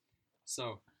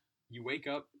So you wake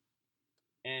up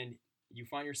and you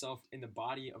find yourself in the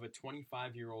body of a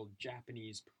 25-year-old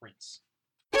Japanese prince.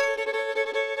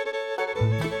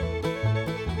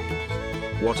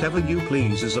 Whatever You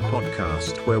Please is a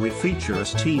podcast where we feature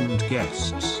esteemed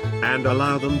guests and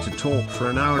allow them to talk for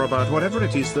an hour about whatever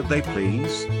it is that they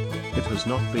please. It has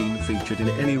not been featured in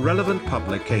any relevant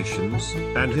publications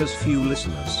and has few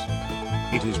listeners.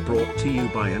 It is brought to you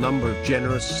by a number of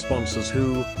generous sponsors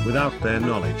who, without their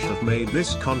knowledge, have made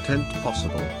this content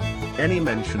possible. Any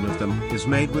mention of them is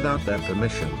made without their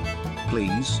permission.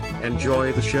 Please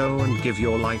enjoy the show and give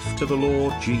your life to the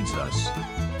Lord Jesus.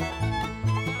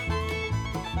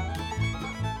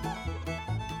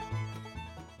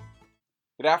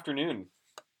 Good afternoon,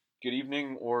 good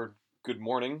evening, or good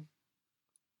morning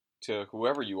to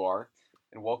whoever you are,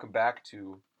 and welcome back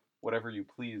to Whatever You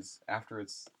Please after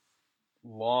its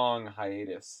long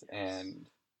hiatus and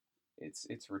its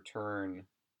return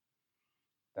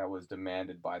that was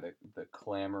demanded by the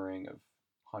clamoring of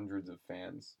hundreds of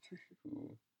fans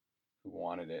who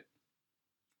wanted it.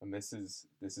 And this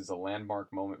is a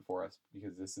landmark moment for us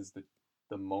because this is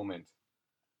the moment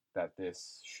that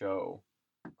this show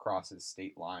crosses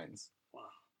state lines. Wow.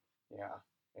 Yeah.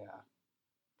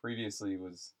 Previously, it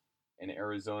was an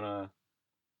Arizona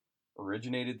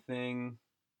originated thing,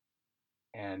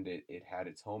 and it had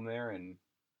its home there, and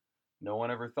no one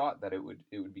ever thought that it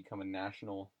would become a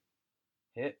national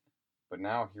hit. But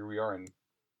now here we are in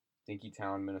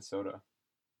Dinkytown, Minnesota,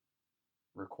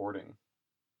 recording,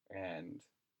 and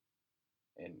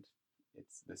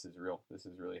this is real. This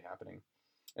is really happening.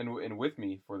 And with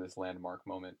me for this landmark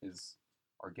moment is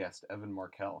our guest, Evan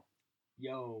Markell.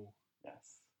 Yo.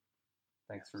 Yes.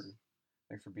 Thanks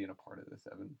for being a part of this,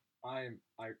 Evan. I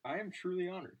am truly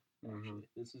honored. Actually, Mm-hmm.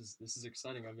 this is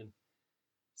exciting. I've been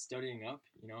studying up,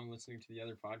 and listening to the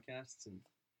other podcasts and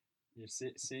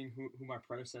seeing who my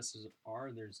predecessors are.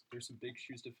 There's some big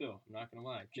shoes to fill. I'm not gonna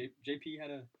lie. JP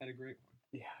had a great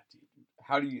one. Yeah, dude.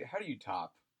 How do you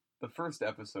top the first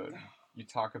episode? You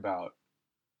talk about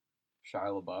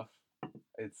Shia LaBeouf.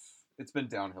 It's been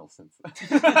downhill since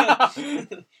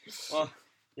then. Well,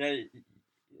 yeah,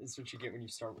 that's what you get when you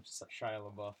start with Shia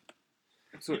LaBeouf.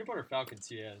 So Peanut Butter Falcon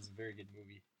too, yeah, is a very good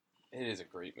movie. it is a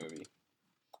great movie.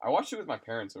 I watched it with my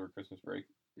parents over Christmas break.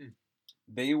 Hmm.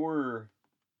 They weren't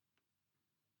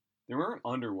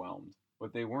underwhelmed,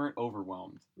 but they weren't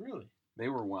overwhelmed. Really? They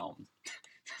were whelmed,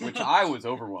 which I was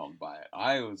overwhelmed by it.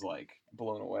 I was like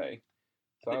blown away,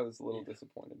 so I was a little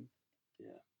disappointed. Yeah.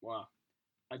 Wow.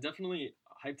 I definitely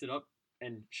hyped it up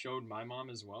and showed my mom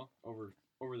as well over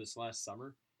this last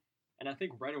summer, and I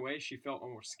think right away she felt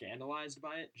almost scandalized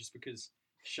by it, just because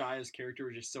Shia's character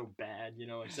was just so bad,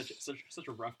 like such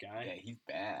a rough guy. Yeah, he's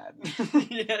bad.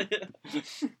 yeah.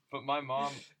 But my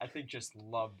mom, I think, just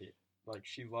loved it. Like,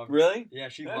 she loved. Really? Yeah,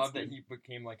 she That's loved good. that he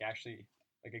became actually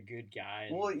a good guy.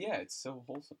 And, Well, yeah, it's so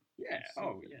wholesome. yeah. It's so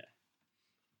Oh, good. yeah.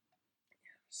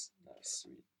 That was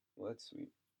sweet. Well, that's sweet.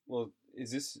 Well,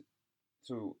 is this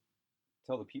so?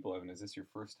 Tell the people, Evan. Is this your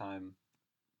first time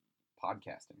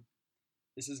podcasting?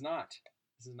 This is not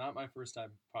my first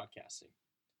time podcasting.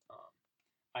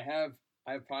 I have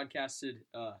podcasted.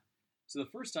 So the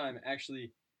first time,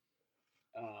 actually,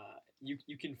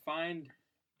 you can find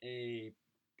a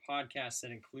podcast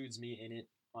that includes me in it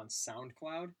on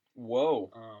SoundCloud. Whoa.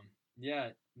 Yeah,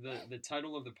 the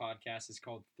title of the podcast is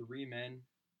called Three Men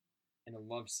in a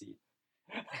Love Seat.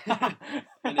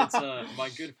 And it's my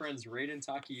good friends Raiden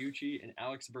Takeuchi and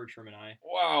Alex Bertram and I.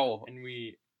 Wow. And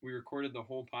we recorded the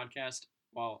whole podcast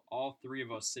while all three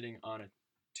of us sitting on a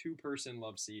 2-person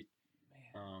love seat.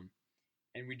 Man.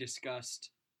 And we discussed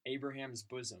Abraham's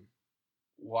bosom.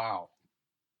 Wow.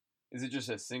 Is it just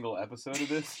a single episode of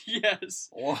this? Yes.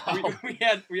 Wow. We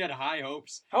had high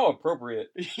hopes. How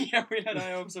appropriate. Yeah, we had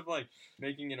high hopes of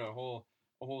making it a whole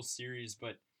series,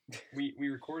 but we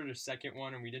recorded a second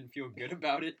one and we didn't feel good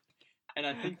about it. And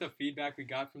I think the feedback we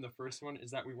got from the first one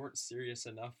is that we weren't serious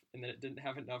enough and that it didn't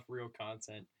have enough real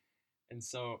content. And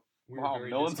so we were very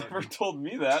No one's ever disheartened. told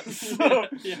me that. So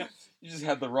Yeah. You just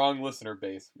had the wrong listener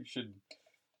base. We should.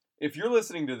 If you're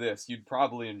listening to this, you'd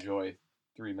probably enjoy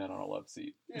Three Men on a Love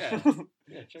Seat. Yeah.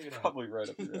 Yeah, check it out. Probably right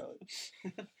up your alley.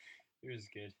 It was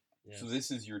good. Yeah. So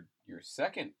this is your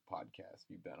second podcast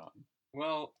you've been on.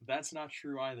 Well, that's not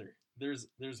true either. There's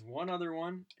one other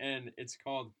one, and it's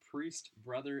called Priest,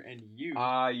 Brother, and You.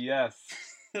 Ah, yes.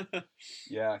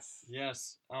 Yes.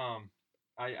 Yes.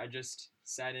 I just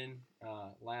sat in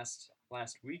last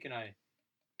week, and I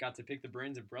got to pick the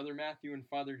brains of Brother Matthew and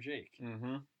Father Jake.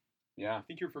 Mm-hmm. Yeah. I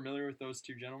think you're familiar with those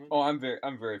two gentlemen. Oh, I'm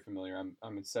very familiar.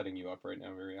 I'm setting you up right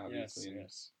now, very obviously. Yes. And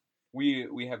Yes.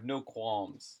 we have no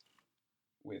qualms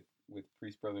with with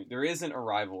Priest Brother. There isn't a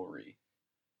rivalry,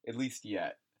 at least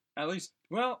yet. At least,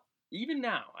 well, even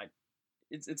now,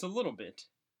 it's a little bit.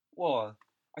 Well,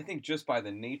 I think just by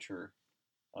the nature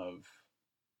of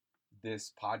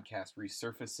this podcast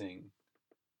resurfacing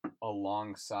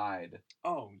alongside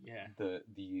Oh yeah. the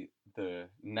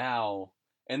now,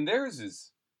 and theirs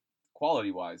is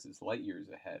quality wise is light years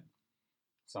ahead.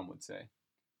 Some would say.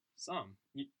 Some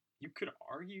you could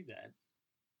argue that,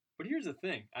 but here's the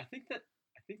thing. I think that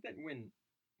when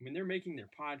they're making their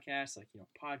podcasts, like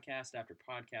podcast after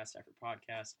podcast after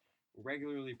podcast,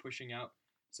 regularly pushing out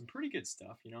some pretty good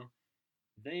stuff,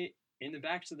 they in the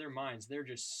backs of their minds they're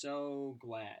just so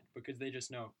glad because they just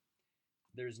know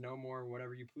there's no more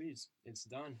whatever you please. It's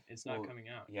done. It's not coming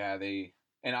out. Yeah,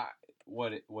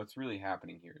 what's really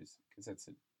happening here is because that's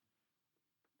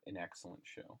an excellent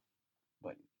show,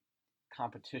 but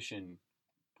competition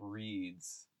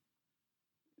breeds,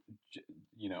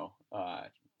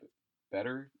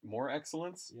 better, more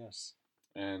excellence. Yes.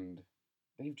 And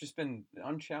they've just been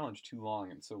unchallenged too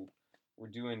long, and so we're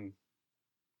doing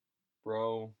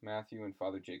Bro Matthew and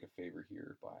Father Jake a favor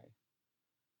here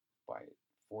by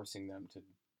forcing them to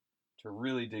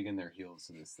really dig in their heels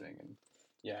to this thing. And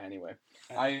yeah, anyway,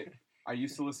 I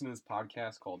used to listen to this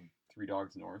podcast called Three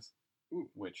Dogs North. Ooh.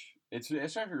 Which it's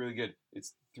actually really good.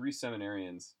 It's 3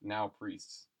 seminarians, now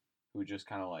priests, who just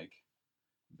kind of like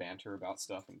banter about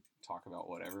stuff and talk about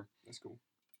whatever. That's cool.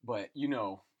 But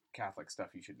Catholic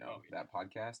stuff you should know. That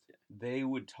podcast, they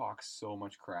would talk so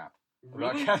much crap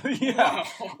about Really? Catholic. Yeah,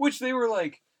 Wow. which they were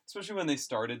like, especially when they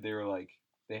started, they were like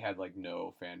they had like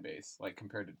no fan base, like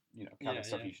compared to Catholic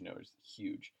stuff you should know is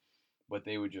huge. But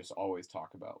they would just always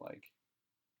talk about like,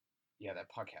 yeah,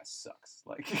 that podcast sucks.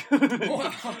 Like,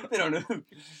 they don't know.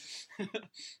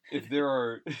 If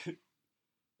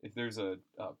there's a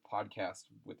podcast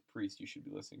with priests you should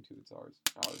be listening to, it's ours.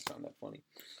 I always found that funny.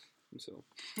 So,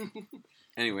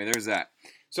 anyway, there's that.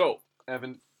 So,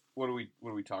 Evan, what are we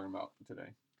talking about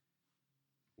today?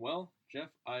 Well, Jeff,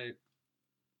 I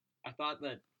thought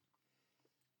that,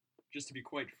 just to be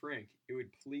quite frank, it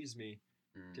would please me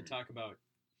to talk about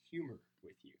humor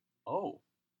with you. Oh.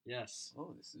 Yes.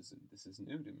 Oh, this is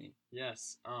new to me.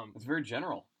 Yes. It's very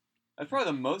general. That's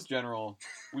probably the most general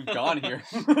we've gone here.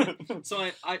 So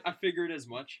I figured as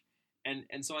much,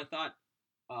 and so I thought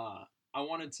I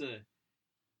wanted to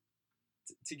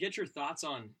get your thoughts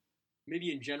on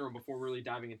maybe in general before really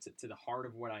diving into the heart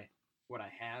of what I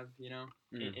have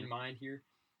in mind here.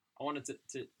 I wanted to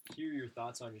hear your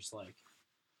thoughts on just like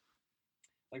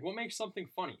what makes something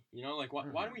funny, like why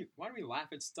do we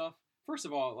laugh at stuff? First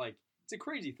of all, like, it's a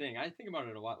crazy thing. I think about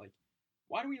it a lot. Like,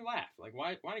 why do we laugh? Like,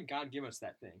 why did God give us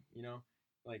that thing?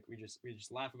 Like we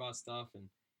just laugh about stuff. And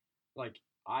like,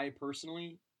 I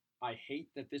personally, I hate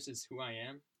that this is who I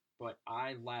am, but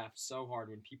I laugh so hard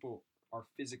when people are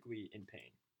physically in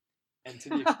pain, and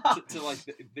to like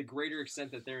the greater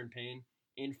extent that they're in pain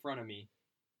in front of me.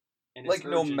 And it's like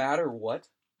urgent. No matter what,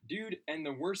 dude. And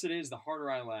the worse it is, the harder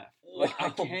I laugh. Like,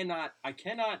 wow. I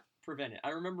cannot prevent it. I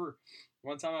remember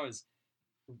one time I was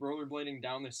rollerblading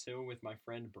down this hill with my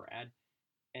friend Brad,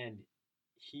 and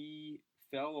he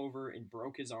fell over and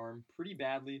broke his arm pretty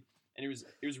badly, and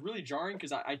it was really jarring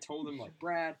because I told him, like,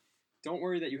 Brad, don't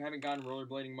worry that you haven't gotten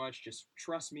rollerblading much, just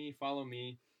trust me, follow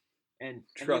me, and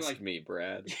trust me,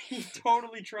 Brad. He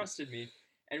totally trusted me,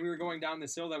 and we were going down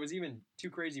this hill that was even too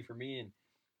crazy for me, and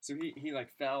so he like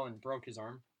fell and broke his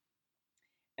arm.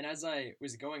 And as I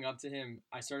was going up to him,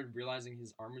 I started realizing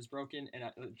his arm was broken, and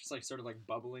I just like started like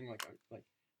bubbling, like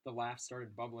the laugh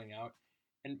started bubbling out.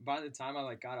 And by the time I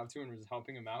like got up to him and was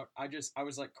helping him out, I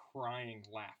was like crying,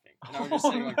 laughing, and I was just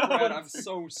saying like, Brad, I'm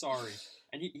so sorry.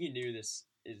 And he knew this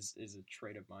is a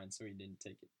trait of mine, so he didn't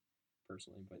take it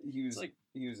personally. But he was like,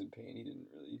 he was in pain. He didn't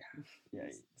really. Yeah,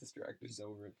 he's distracted. He's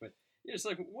over it. But yeah, it's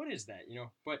like, what is that,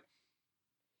 But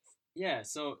yeah,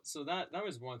 so that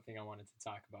was one thing I wanted to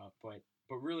talk about, but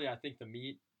really, I think the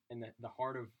meat and the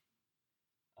heart of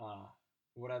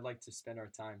what I'd like to spend our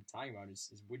time talking about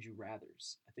is would you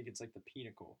rathers. I think it's like the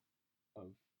pinnacle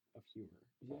of humor.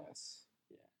 Yes.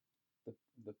 Yeah.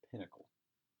 The pinnacle.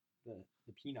 The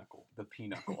pinnacle. The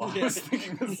pinnacle. I was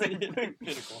thinking the same thing.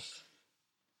 Pinnacle.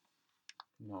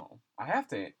 No, I have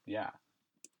to. Yeah.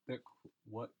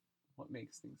 What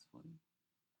makes things funny?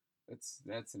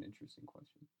 That's an interesting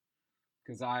question,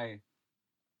 because I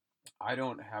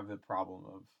don't have the problem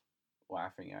of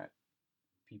laughing at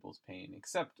people's pain,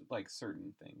 except like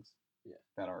certain things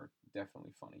that are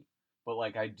definitely funny. But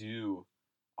like I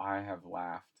have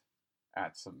laughed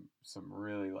at some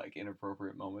really like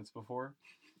inappropriate moments before,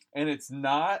 and it's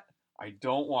not. I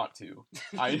don't want to.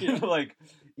 I like,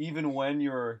 even when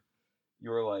you're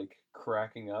like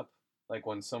cracking up, like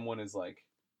when someone is like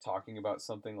talking about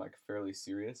something like fairly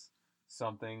serious,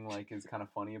 something like is kind of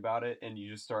funny about it, and you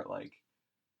just start like,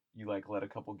 you like let a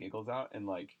couple giggles out, and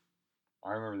like,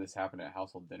 I remember this happened at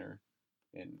household dinner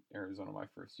in Arizona my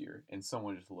first year, and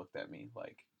someone just looked at me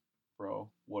like, bro,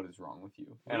 what is wrong with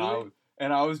you? Really?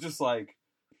 And I was just like,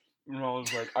 I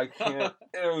was like, I can't.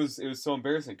 It was so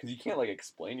embarrassing because you can't like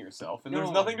explain yourself, and there's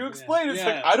No, nothing to yeah, explain. It's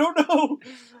yeah. like I don't know,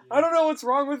 Yeah. I don't know what's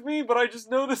wrong with me, but I just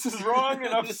know this is wrong,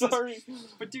 and I'm This is- sorry.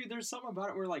 But dude, there's something about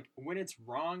it where like when it's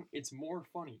wrong, it's more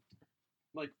funny.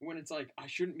 Like when it's like I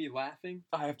shouldn't be laughing,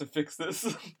 I have to fix this.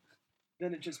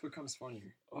 then it just becomes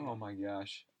funnier. Oh my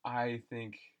gosh, I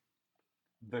think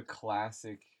the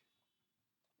classic.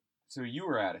 So you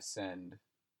were at Ascend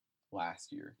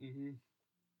last year. Mm-hmm.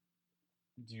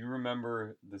 Do you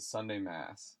remember the Sunday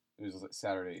Mass? It was like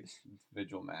Saturday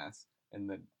Vigil Mass, and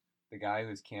the guy who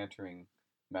was cantering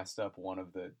messed up one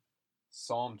of the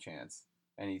psalm chants,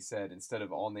 and he said, instead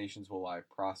of all nations will lie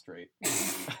prostrate,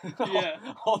 Yeah.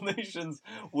 all nations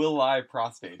will lie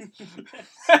prostate.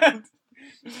 And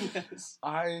Yes.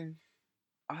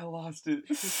 I lost it.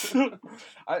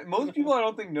 Most people I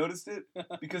don't think noticed it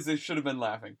because they should have been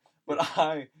laughing, but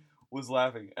I was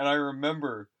laughing, and I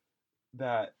remember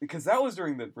that because that was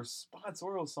during the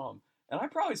responsorial psalm, and I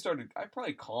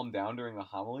probably calmed down during the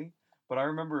homily, but I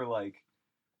remember like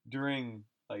during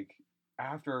like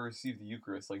after I received the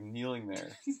Eucharist, like kneeling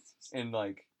there, and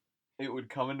like it would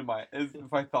come into my,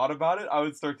 if I thought about it, I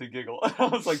would start to giggle. I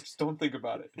was like, just don't think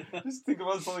about it. Just think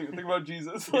about something. Think about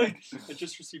Jesus. Like, I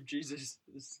just received Jesus.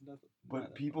 This is nothing.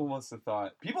 but people must have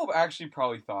thought. People actually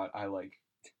probably thought I like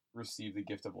received the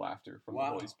gift of laughter from the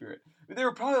Wow. Holy Spirit. But they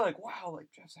were probably like, "Wow, like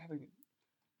Jeff's having an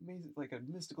amazing, like a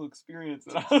mystical experience,"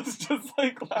 and I was just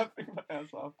like laughing my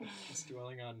ass off. Just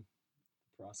dwelling on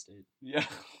prostate. Yeah.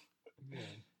 Man.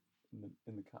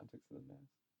 In the context of the mass.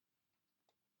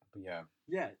 But yeah.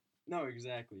 Yeah. No,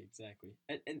 exactly.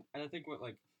 And I think what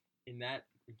like in that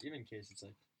given case, it's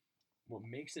like what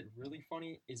makes it really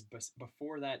funny is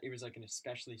before that it was like an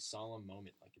especially solemn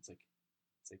moment. Like it's like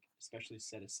especially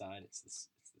set aside. It's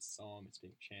the psalm. It's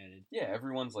being chanted. Yeah,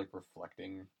 everyone's like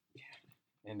reflecting.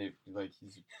 Yeah. And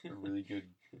he's a really good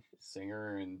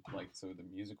singer, and like so the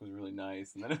music was really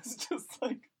nice, and then it's just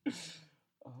like,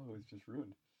 oh, it's just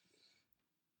ruined.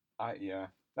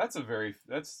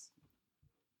 That's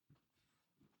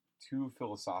too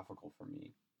philosophical for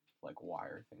me. Like, why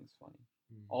are things funny?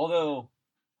 Mm. Although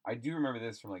I do remember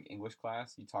this from like English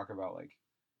class. You talk about like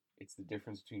it's the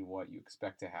difference between what you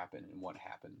expect to happen and what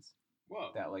happens. Whoa.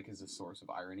 That like is a source of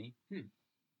irony. Hmm.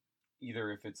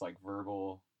 Either if it's like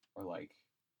verbal or like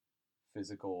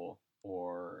physical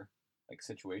or like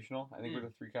situational. I think were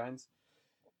the three kinds.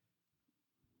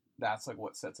 That's like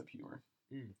what sets up humor.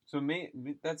 Mm. So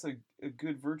that's a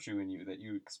good virtue in you that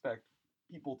you expect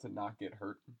people to not get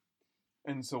hurt.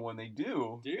 And so when they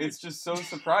do, Dude. it's just so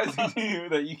surprising to you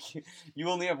that you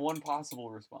only have one possible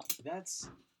response. That's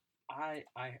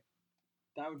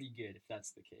that would be good if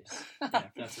that's the case. Yeah,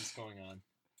 if that's what's going on.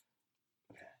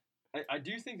 I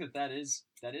do think that is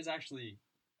actually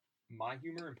my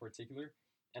humor in particular,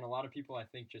 and a lot of people I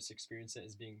think just experience it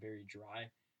as being very dry.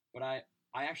 But I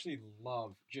actually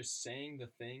love just saying the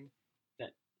thing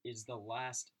that is the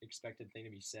last expected thing to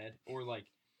be said, or like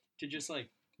to just like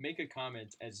make a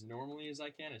comment as normally as I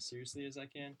can, as seriously as I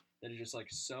can, that is just like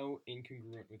so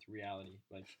incongruent with reality.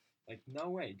 Like no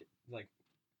way. Like,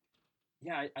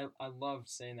 yeah, I love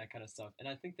saying that kind of stuff, and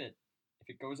I think that if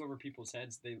it goes over people's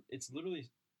heads, it's literally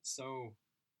so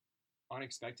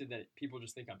unexpected that people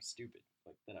just think I'm stupid,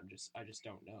 like that I just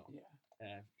don't know. Yeah, and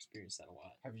I've experienced that a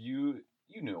lot. have you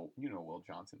know Will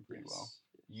Johnson pretty well?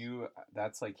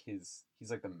 That's like he's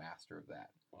like the master of that.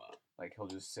 Wow. Like he'll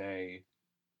just say,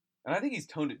 and I think he's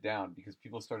toned it down because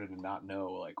people started to not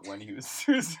know like when he was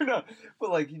serious or not. But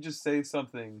like he'd just say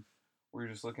something where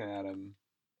you're just looking at him,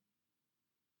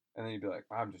 and then he'd be like,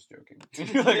 "I'm just joking."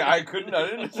 You're like, I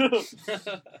didn't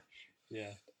know.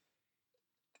 Yeah.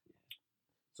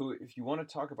 So if you want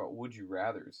to talk about would you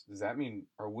rathers, does that mean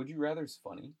are would you rathers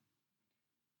funny?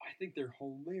 I think they're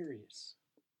hilarious.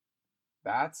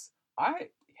 I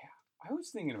was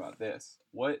thinking about this.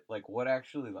 What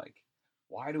actually like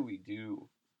why do we do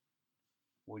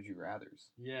would you rathers?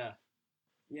 Yeah.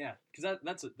 Yeah, because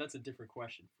that's a different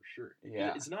question for sure.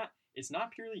 Yeah. It's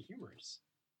not purely humorous.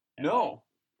 at No. all.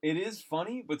 It is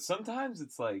funny, but sometimes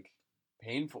it's like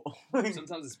painful.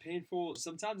 Sometimes it's painful.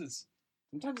 Sometimes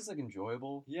it's like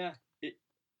enjoyable. yeah.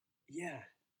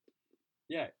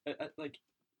 Like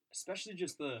especially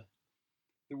just the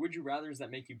would you rathers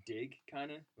that make you dig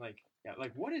kind of like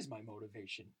what is my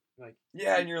motivation? Like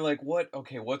Yeah, and you're like,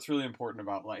 what's really important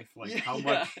about life? Like how Yeah.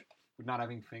 much not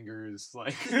having fingers,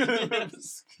 like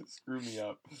screw me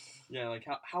up. Yeah, like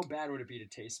how bad would it be to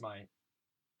taste my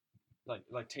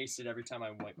like taste it every time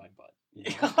I wipe my butt? You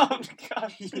know? Oh,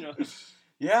 gosh. You know?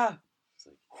 Yeah.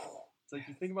 It's like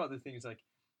you think about the things like,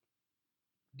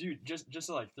 dude, just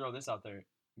to like throw this out there,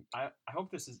 I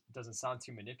hope this doesn't sound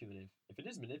too manipulative. If it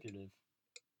is manipulative,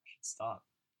 I should stop.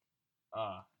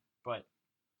 But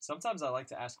sometimes I like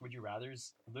to ask would you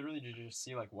rathers literally to just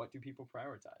see like what do people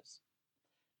prioritize.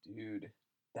 Dude,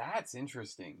 that's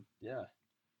interesting. Yeah.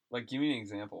 Like, give me an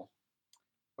example.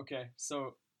 Okay,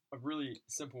 so a really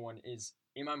simple one is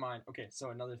in my mind. Okay,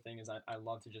 so another thing is I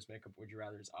love to just make up would you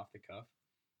rathers off the cuff.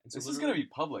 And so This is gonna be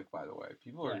public, by the way.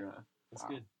 People are gonna. It's wow.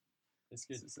 good. It's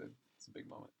good. It's a big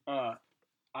moment.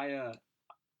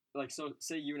 Like so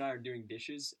say you and I are doing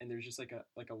dishes and there's just like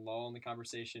a lull in the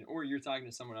conversation, or you're talking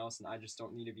to someone else and I just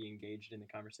don't need to be engaged in the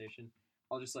conversation.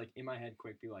 I'll just like in my head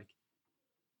quick be like,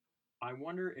 I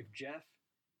wonder if Jeff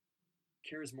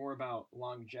cares more about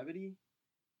longevity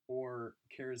or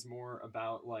cares more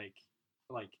about like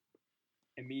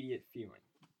immediate feeling.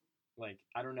 Like,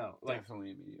 I don't know. Like,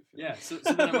 definitely immediate feeling. Yeah, so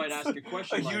then I might ask a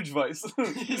question. A huge vice.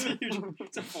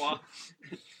 It's a flaw.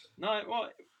 No, well,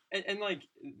 and like,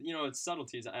 you know, it's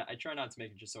subtleties. I try not to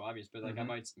make it just so obvious, but like I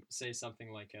might say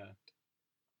something like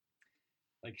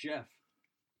Jeff,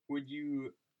 would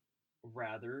you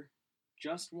rather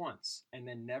just once and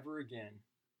then never again,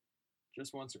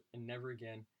 just once and never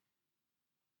again,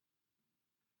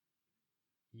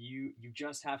 you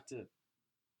just have to,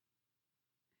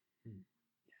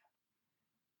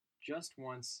 just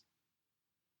once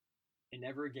and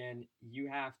never again, you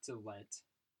have to let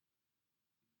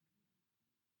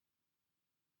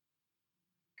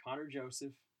Connor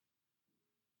Joseph,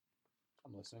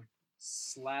 I'm listening,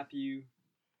 slap you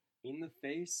in the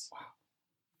face. Wow.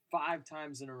 5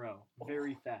 times in a row,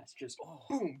 very fast, just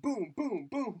boom, boom, boom,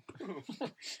 boom, boom.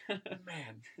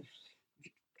 Man,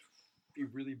 be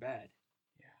really bad.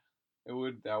 Yeah, it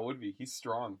would. That would be. He's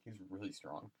strong. He's really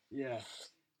strong. Yeah,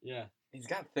 yeah. He's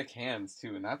got thick hands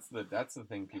too, and that's the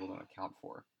thing people don't account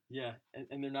for. Yeah,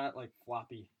 and they're not like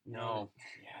floppy. No.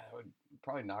 Yeah, that would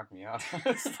probably knock me out.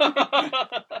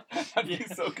 I'd be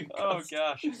so concussed. Oh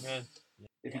gosh, man.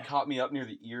 If he caught me up near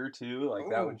the ear too, like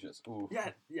that would just. Ooh.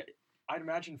 Yeah, yeah. I'd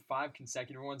imagine 5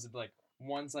 consecutive ones of like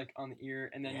one's like on the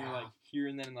ear, and then you're like here,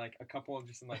 and then like a couple of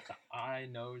just in like the eye,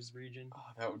 nose region. Oh,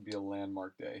 that would be a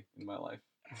landmark day in my life.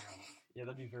 Yeah,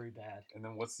 that'd be very bad. And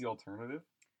then what's the alternative?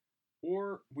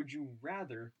 Or would you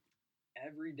rather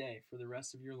every day for the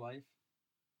rest of your life,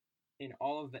 in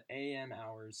all of the AM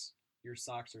hours, your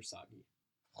socks are soggy?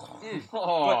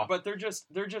 But they're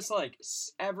just like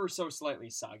ever so slightly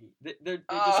soggy. They're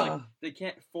just like they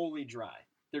can't fully dry.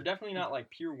 They're definitely not like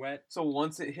pure wet. So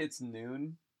once it hits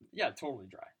noon, yeah, totally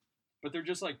dry. But they're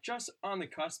just on the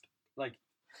cusp, like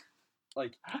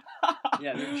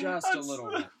yeah, they're just a little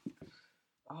wet.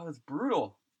 Oh, that's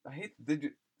brutal. I hate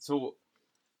so.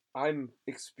 I'm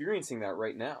experiencing that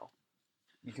right now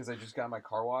because I just got my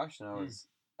car washed and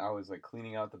I was like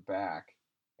cleaning out the back,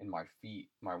 and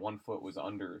my one foot was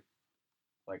under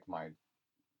like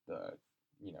the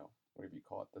whatever you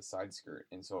call it, the side skirt,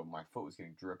 and so my foot was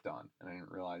getting dripped on and I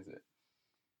didn't realize it,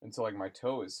 and so like my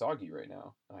toe is soggy right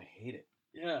now and I hate it.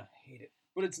 Yeah, I hate it.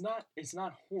 But it's not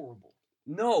horrible.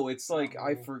 No, it's like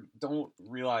don't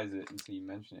realize it until you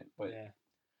mention it. But yeah,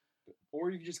 or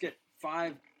you can just get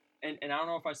 5. And I don't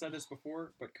know if I said this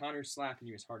before, but Connor's slapping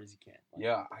you as hard as he can. Like,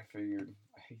 yeah, I figured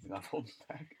he's not holding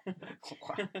back.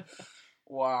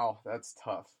 Wow, that's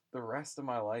tough. The rest of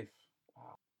my life.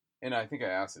 Wow. And I think I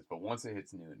asked it, but once it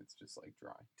hits noon, it's just like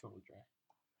dry. Totally dry.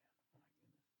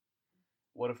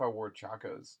 What if I wore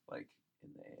Chacos like in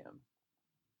the AM?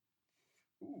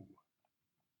 Ooh,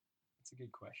 that's a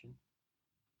good question.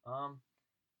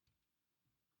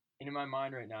 And in my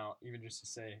mind right now, even just to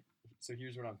say, so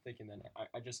here's what I'm thinking. Then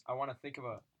I want to think of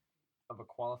a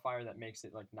qualifier that makes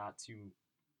it like not too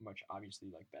much, obviously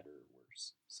like better or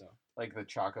worse. So like the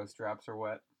Chaco straps are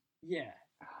wet. Yeah,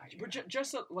 yeah. But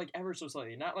just like ever so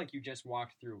slightly, not like you just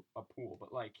walked through a pool,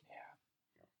 but like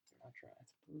they're not dry.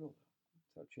 It's brutal.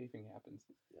 That's how chafing happens.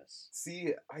 Yes.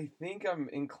 See, I think I'm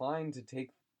inclined to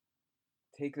take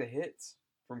the hits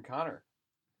from Connor.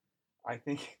 I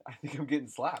think I'm getting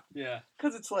slapped. Yeah.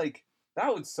 Because it's like,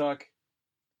 that would suck.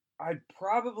 I'd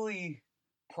probably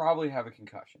have a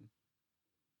concussion.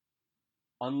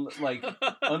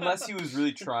 Unless he was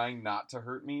really trying not to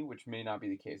hurt me, which may not be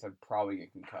the case, I'd probably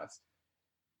get concussed.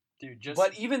 Dude,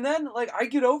 But even then, like, I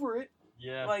get over it.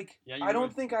 Yeah. Like, yeah, I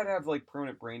don't think I'd have, like,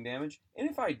 permanent brain damage. And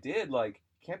if I did, like,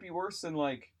 can't be worse than,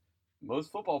 like,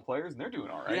 most football players, and they're doing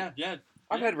all right. Yeah.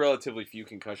 I've had relatively few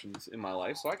concussions in my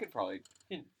life, so I could probably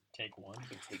take one.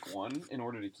 Take one in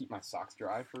order to keep my socks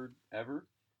dry forever.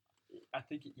 I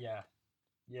think, yeah.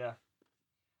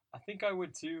 I think I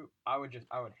would too. I would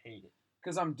hate it.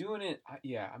 Because I'm doing it,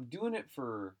 I'm doing it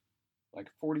for,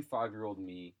 like, 45-year-old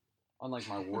me on, like,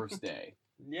 my worst day.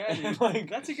 Yeah, dude, like,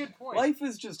 that's a good point. Life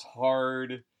is just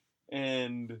hard,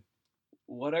 and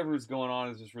whatever's going on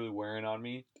is just really wearing on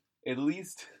me. At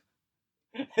least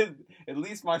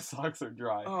my socks are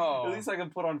dry. Oh. At least I can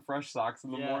put on fresh socks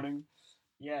in the morning.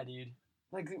 Yeah, dude.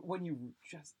 Like, when you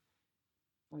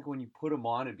put them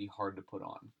on, it'd be hard to put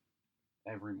on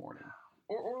every morning.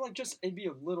 Or like, just, it'd be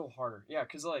a little harder. Yeah,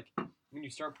 because, like, when you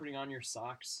start putting on your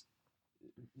socks,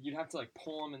 you'd have to, like,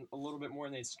 pull them in a little bit more,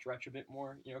 and they'd stretch a bit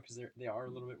more, you know, because they are a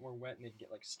little bit more wet, and they'd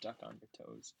get, like, stuck on your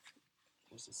toes.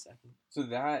 Just a second. So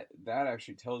that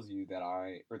actually tells you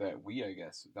that we, I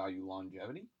guess, value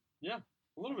longevity? Yeah,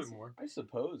 a little bit more. I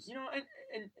suppose. You know,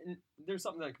 and there's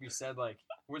something that could be said, like,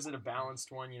 was it a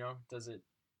balanced one, you know?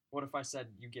 What if I said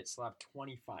you get slapped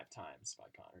 25 times by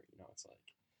Connor? You know, it's like...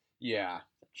 Yeah.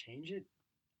 Does that change it?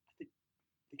 I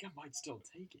think I might still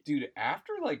take it. Dude,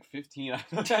 after, like, 15,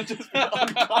 I just feel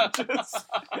unconscious.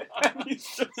 And he's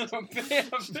just... bam, bam,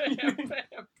 bam,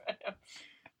 bam.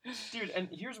 Dude, and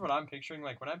here's what I'm picturing.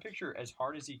 Like, when I picture as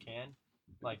hard as he can,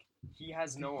 like, he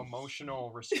has no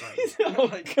emotional restraint. Oh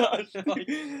my gosh. Like,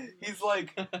 he's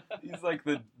like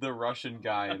the Russian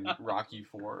guy in Rocky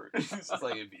IV. He's just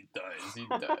like, if he dies, he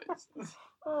dies.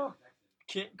 Oh.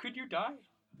 Could you die?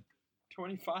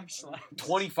 25 slaps?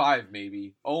 25,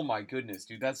 maybe. Oh my goodness,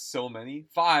 dude, that's so many.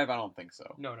 5, I don't think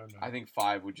so. No. I think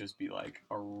 5 would just be, like,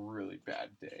 a really bad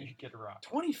day. You get a rock.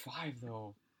 25,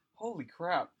 though. Holy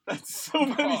crap. That's so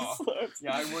many slaps.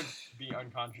 Yeah, I would be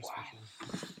unconscious Wow.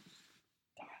 for sure.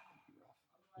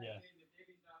 Yeah.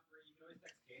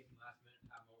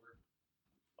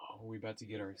 Oh, are we about to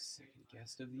get our second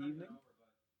guest of the evening?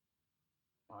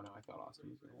 Oh, no, I thought Austin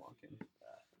was going to walk in.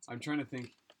 I'm trying to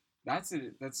think. That's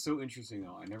it. That's so interesting,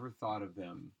 though. I never thought of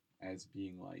them as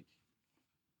being, like...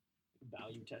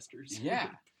 Value testers. Yeah.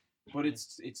 But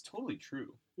it's totally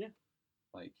true. Yeah.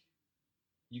 Like,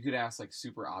 you could ask, like,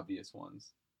 super obvious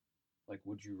ones. Like,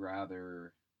 would you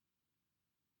rather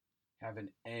have an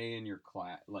A in your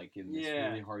class, like, in this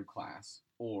really hard class,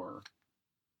 or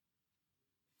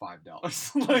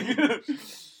 $5? Like,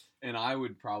 and I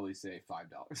would probably say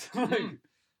 $5. Like,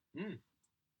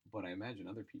 but I imagine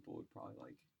other people would probably,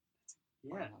 like,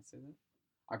 not say that.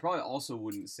 I probably also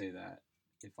wouldn't say that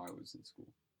if I was in school.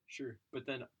 Sure. But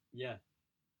then, yeah,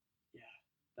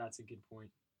 that's a good point.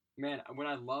 Man, what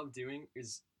I love doing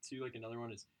is, too, like, another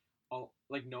one is,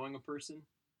 like, knowing a person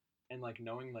and, like,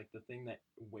 knowing, like, the thing that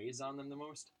weighs on them the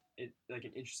most. It, like,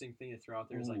 an interesting thing to throw out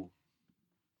there is, like,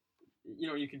 you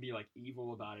know, you can be, like,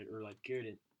 evil about it or, like, good.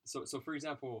 And so for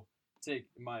example, take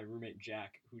my roommate,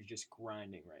 Jack, who's just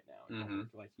grinding right now. In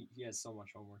homework. Like, he has so much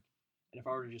homework. And if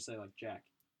I were to just say, like, Jack,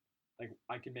 like,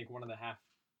 I could make one of the half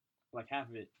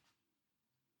of it,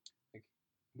 like,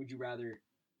 would you rather...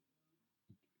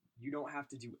 You don't have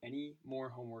to do any more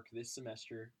homework this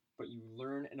semester, but you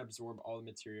learn and absorb all the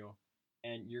material,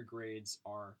 and your grades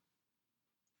are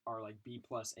like B+,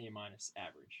 A-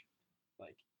 average.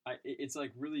 Like, it's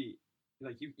like really,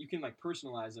 like, you can, like,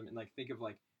 personalize them and, like, think of,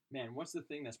 like, man, what's the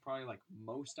thing that's probably, like,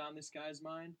 most on this guy's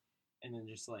mind, and then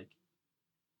just, like,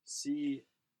 see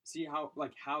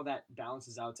how that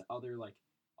balances out to other, like,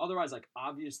 otherwise, like,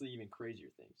 obviously even crazier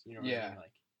things. You know what I mean?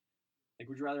 Like,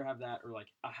 would you rather have that or, like,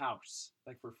 a house,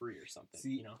 like, for free or something,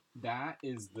 See, you know?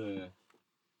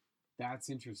 That's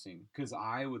interesting, because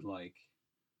I would, like,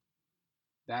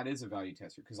 that is a value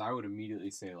tester, because I would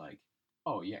immediately say, like,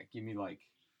 oh, yeah, give me, like,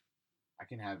 I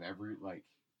can have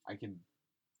I can,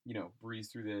 you know, breeze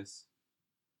through this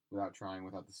without trying,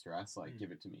 without the stress, like,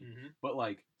 give it to me. Mm-hmm. But,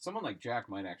 like, someone like Jack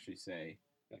might actually say,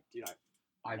 like, dude,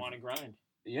 I want to grind.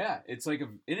 Yeah, it's like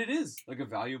it is, like, a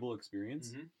valuable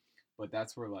experience, but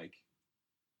that's where, like,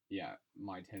 yeah,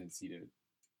 my tendency to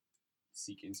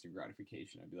seek instant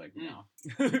gratification. I'd be like, no,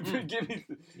 give me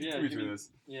through this.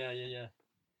 Yeah.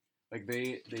 Like,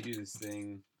 they do this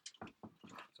thing.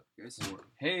 Sorry, guys.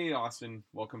 Hey, Austin,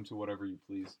 welcome to Whatever You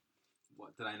Please.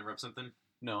 What, did I interrupt something?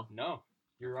 No,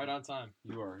 you're right on time.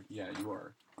 you are. Yeah, you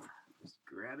are. Just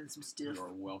grabbing some stuff. You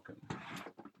are welcome.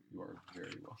 You are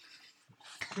very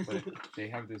welcome. But they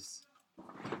have this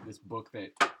book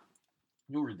that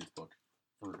you'll read this book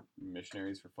for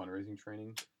missionaries for fundraising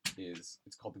training. It's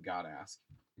called The God Ask,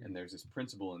 and there's this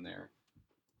principle in there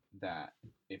that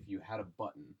if you had a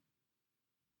button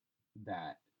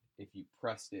that if you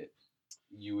pressed it,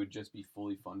 you would just be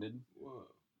fully funded. Whoa.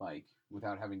 Like,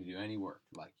 without having to do any work.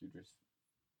 Like,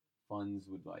 funds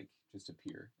would, like, just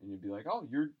appear, and you'd be like, oh,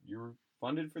 you're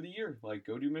funded for the year. Like,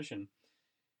 go do mission.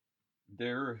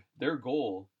 Their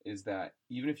goal is that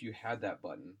even if you had that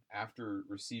button after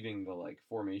receiving the like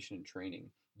formation and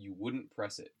training, you wouldn't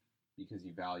press it because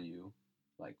you value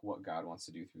like what God wants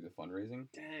to do through the fundraising.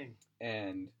 Dang.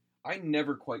 And I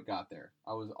never quite got there.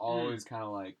 I was always kind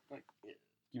of like,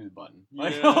 give me the button.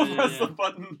 Like, Yeah, I'll yeah, press yeah. the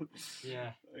button.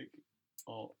 Yeah. Like,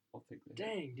 I'll take the hit.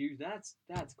 Dang, dude, that's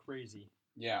crazy.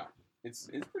 Yeah, it's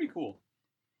pretty cool.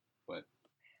 But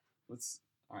all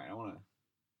right, I want to.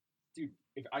 Dude,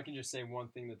 if I can just say one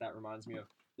thing that reminds me of,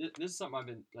 this is something I've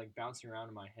been like bouncing around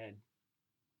in my head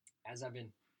as I've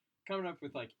been coming up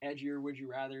with like edgier would you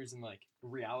rathers and like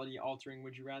reality altering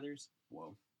would you rathers.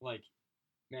 Whoa. Like,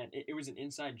 man, it was an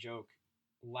inside joke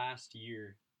last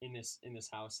year in this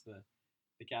house,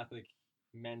 the Catholic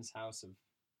men's house of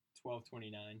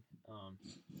 1229.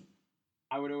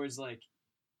 I would always like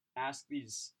ask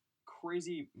these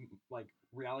crazy like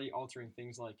reality altering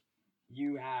things like,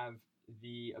 you have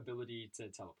the ability to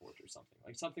teleport or something,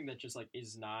 like something that just like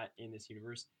is not in this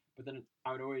universe. But then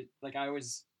I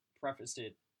always prefaced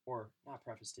it, or not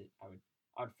prefaced it,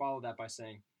 I would follow that by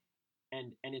saying,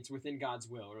 and it's within God's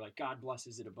will, or like God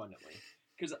blesses it abundantly,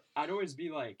 because I'd always be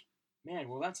like, man,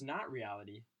 well, that's not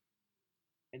reality.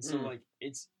 And so like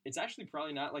it's actually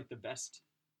probably not like the best,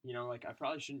 you know, like I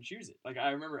probably shouldn't choose it. Like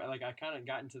I remember like I kind of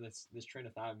got into this train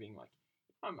of thought of being like,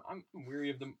 I'm weary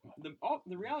of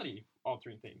the reality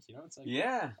altering things, you know? It's like,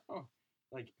 Yeah. oh,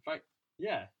 like if I,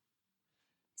 yeah,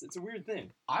 it's a weird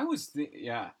thing. I was thinking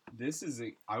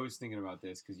about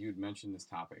this because you had mentioned this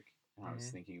topic, and I was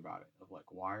thinking about it of like,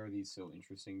 why are these so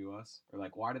interesting to us, or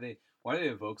like why do they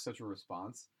evoke such a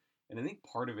response? And I think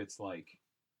part of it's like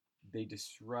they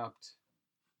disrupt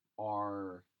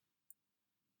our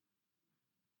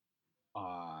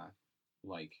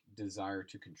like desire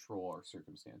to control our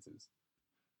circumstances.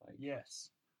 Like, Yes.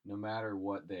 no matter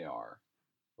what they are.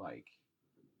 Like,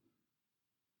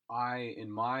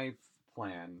 in my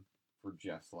plan for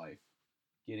Jeff's life,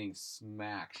 getting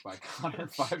smacked by Connor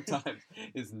 5 times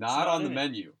is not on the in it.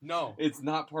 menu. No. It's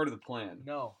not part of the plan.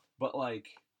 No. But, like,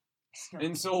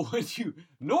 and so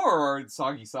nor are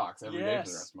soggy socks every day for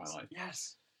the rest of my life.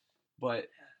 Yes. But,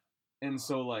 and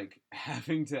so, like,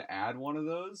 having to add one of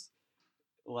those,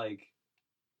 like,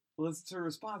 listen to a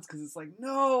response because it's like,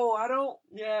 no, I don't.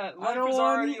 Yeah, I life don't is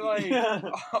want already to- like Yeah.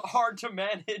 hard to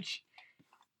manage.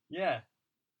 Yeah.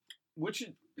 Which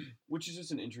is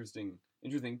just an interesting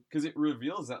because it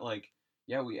reveals that like,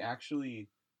 yeah, we actually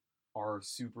are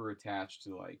super attached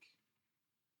to like,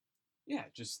 yeah,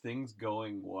 just things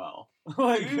going well.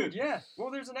 Like, Dude, yeah. Well,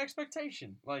 there's an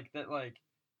expectation like that, like,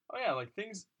 oh yeah, like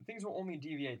things will only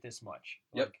deviate this much,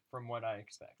 like, Yep. from what I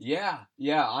expect. yeah,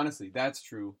 honestly, that's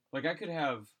true. Like, I could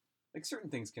have like certain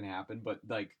things can happen, but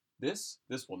like this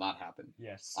will not happen.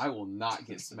 Yes. I will not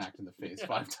get smacked in the face Yeah.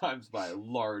 5 times by a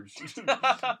large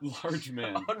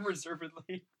man.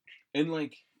 Unreservedly. And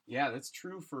like, yeah, that's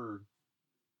true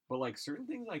but like certain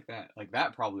things like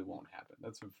that probably won't happen.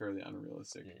 That's fairly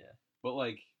unrealistic. Yeah. But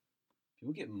like,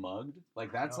 people get mugged.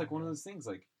 Like, that's know, like one of man. those things.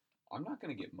 Like, I'm not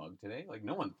gonna get mugged today. Like,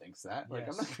 no one thinks that. Like,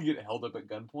 Yes. I'm not gonna get held up at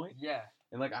gunpoint. Yeah.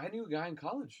 And like, I knew a guy in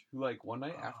college who like one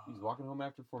night after he was walking home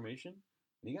after formation,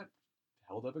 and he got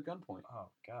held up at gunpoint. Oh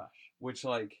gosh. Which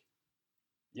like,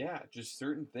 yeah, just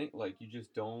certain things like you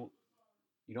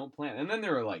don't plan. And then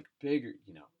there are like bigger,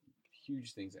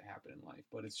 huge things that happen in life.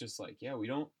 But it's just like, yeah, we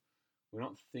don't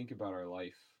think about our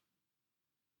life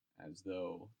as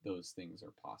though those things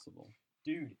are possible.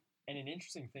 Dude, and an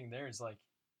interesting thing there is like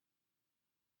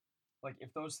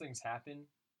if those things happen,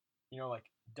 like,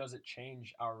 does it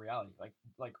change our reality?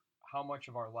 Like how much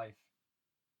of our life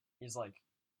is like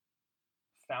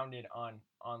founded on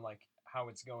like how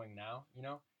it's going now,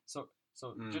 So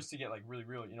just to get like really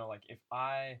real, like if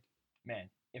I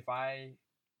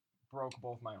broke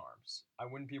both my arms, I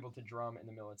wouldn't be able to drum in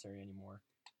the military anymore.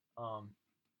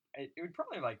 It would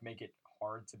probably like make it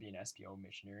hard to be an SPO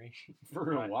missionary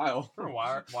For a Right. while. for a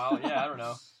while. Yeah, I don't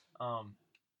know.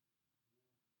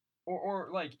 Or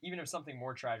like even if something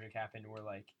more tragic happened, where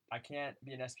like I can't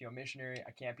be an SPO missionary,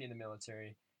 I can't be in the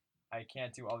military, I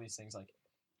can't do all these things. Like,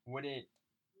 would it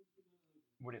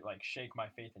like shake my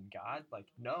faith in God? Like,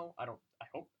 no, I don't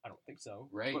think so.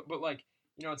 Right. But like,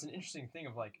 it's an interesting thing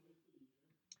of like,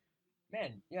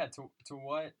 man, yeah, to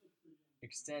what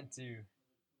extent do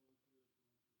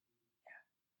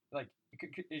like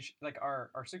like our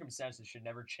circumstances should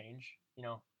never change,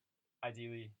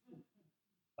 ideally,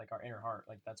 like our inner heart,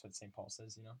 like that's what St. Paul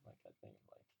says, like that thing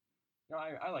of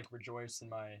like, I like rejoice in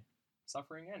my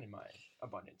suffering and in my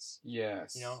abundance,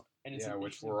 Yes. and it's Yeah, an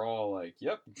which interesting- we're all like,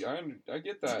 yep, I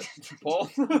get that, Paul.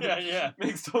 Yeah.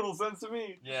 Makes total sense to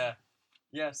me.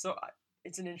 Yeah. So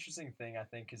it's an interesting thing, I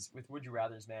think, because with Would You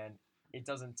Rathers, man, it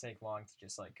doesn't take long to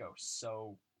just like go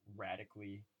so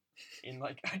radically in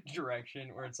like a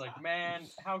direction where it's like, man,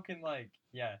 how can like,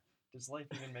 yeah, does life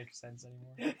even make sense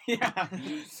anymore? Yeah.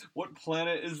 What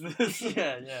planet is this?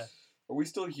 yeah. Are we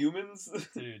still humans?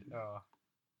 Dude, oh,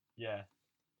 yeah.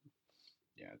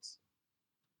 Yeah, it's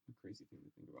a crazy thing to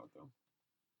think about, though.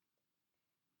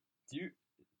 Do you,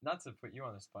 not to put you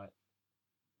on the spot,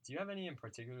 do you have any in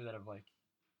particular that have like,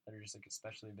 that are just like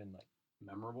especially been like,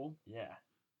 Memorable? yeah.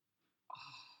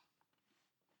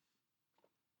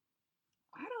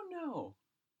 I don't know.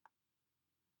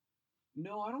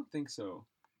 No, I don't think so.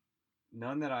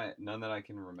 None that I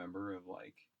can remember of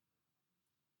like,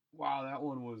 wow, that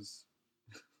one was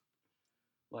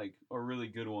like a really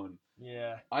good one.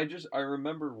 Yeah. I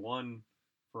remember one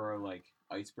for our like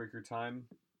icebreaker time,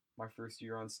 my first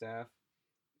year on staff.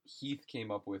 Heath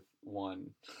came up with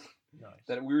one Nice.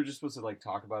 that we were just supposed to like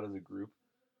talk about as a group,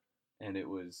 and it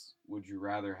was, would you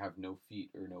rather have no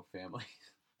feet or no family?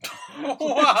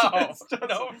 Wow. Which just-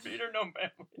 No feet or no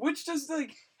family. Which just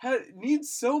like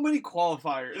needs so many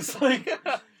qualifiers. Like,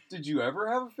 did you ever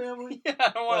have a family? Yeah, I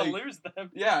don't want to Like, lose them.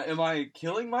 Yeah, am I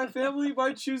killing my family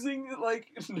by choosing like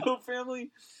no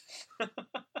family?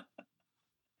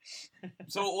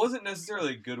 So it wasn't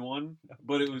necessarily a good one,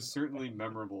 but it was certainly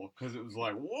memorable because it was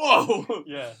like, whoa.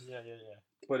 Yeah.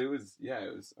 But it was,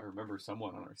 I remember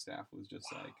someone on our staff was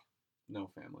just like, no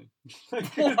family.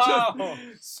 Wow.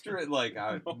 Just straight, like,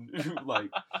 like,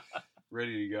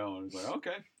 ready to go. And I was like,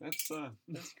 okay, that's,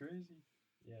 That's crazy.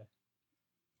 Yeah.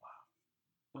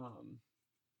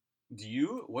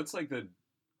 what's like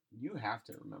you have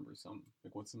to remember some,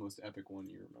 like, what's the most epic one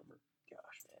you remember?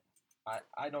 Gosh, man.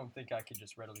 I don't think I could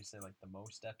just readily say like the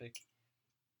most epic,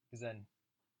 because then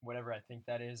whatever I think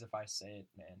that is, if I say it,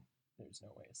 man, there's no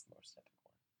way it's the most epic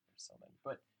one. There's so many.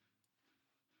 But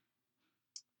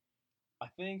I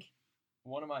think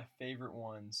one of my favorite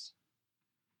ones,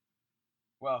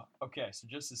 well, okay, so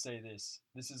just to say this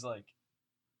is like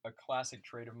a classic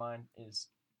trait of mine is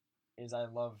I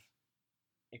love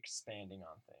expanding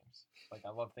on things. Like, I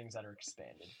love things that are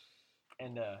expanded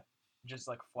and just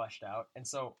like fleshed out. And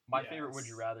so my favorite Would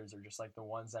You Rathers are just like the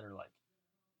ones that are like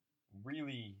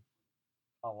really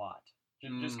a lot.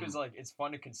 Just because like it's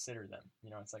fun to consider them. You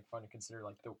know, it's like fun to consider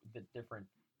like the different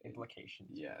implications.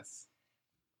 Yes.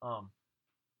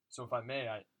 So if I may,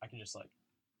 I can just like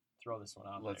throw this one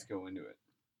out. Let's go into it.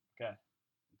 Okay.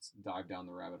 Let's dive down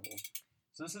the rabbit hole.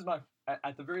 So this is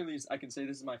at the very least, I can say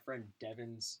this is my friend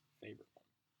Devin's favorite one.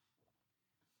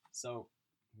 So,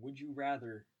 would you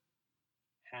rather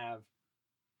have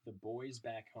The Boys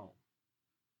Back Home?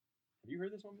 Have you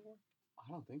heard this one before?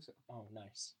 I don't think so. Oh,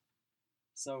 nice.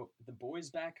 So, The Boys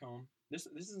Back Home, this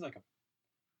is like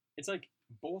it's like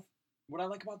both, what I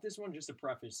like about this one, just to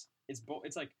preface, it's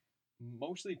like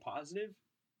mostly positive,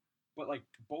 but like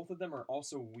both of them are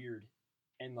also weird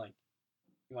and like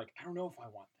I don't know if I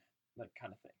want that, like,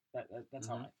 kind of thing. That's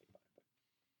how I think about it. But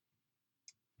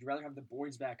would you rather have The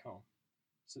Boys Back Home?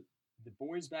 So The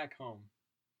Boys Back Home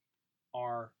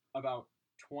are about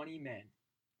 20 men.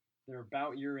 They're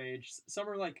about your age. Some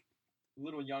are like a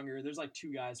little younger. There's like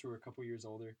two guys who are a couple years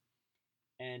older,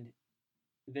 and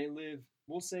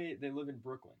we'll say they live in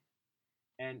Brooklyn.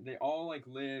 And they all like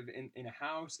live in a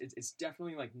house. It's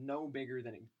definitely like no bigger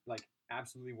than like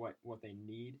absolutely what they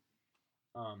need.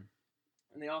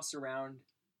 And they all surround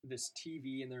this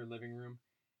TV in their living room.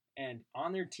 And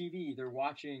on their TV, they're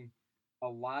watching a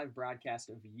live broadcast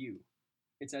of you.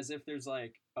 It's as if there's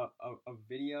like a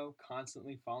video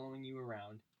constantly following you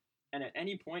around. And at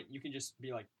any point, you can just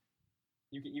be like,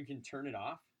 you can turn it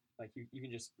off. Like you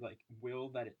can just like will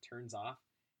that it turns off.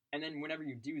 And then whenever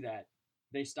you do that,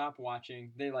 they stop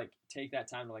watching. They like take that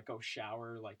time to like go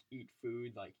shower, like eat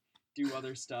food, like do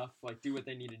other stuff, like do what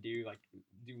they need to do, like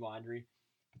do laundry.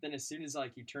 But then as soon as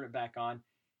like you turn it back on,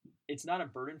 it's not a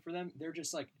burden for them. They're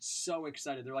just like so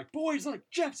excited. They're like, boys, like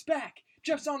Jeff's back.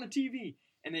 Jeff's on the TV.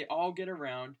 And they all get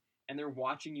around and they're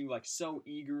watching you like so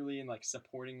eagerly and like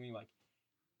supportingly,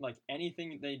 like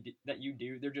anything that you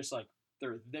do, they're just like,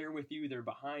 they're there with you. They're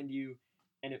behind you.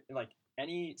 And like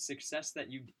any success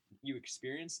that you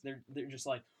experience, they're just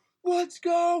like, let's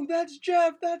go. That's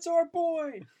Jeff. That's our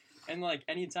boy. And like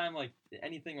anytime like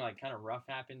anything like kind of rough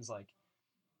happens, like,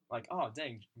 oh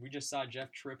dang, we just saw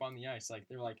Jeff trip on the ice. Like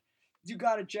they're like, you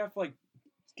got it, Jeff. Like,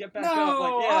 get back up.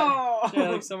 Like, yeah,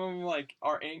 like some of them like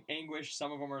are anguished.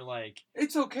 Some of them are like,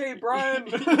 it's okay, Brian.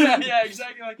 yeah,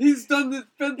 exactly. Like he's been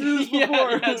through this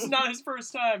before. yeah, it's not his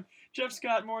first time. Jeff's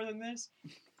got more than this.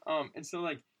 And so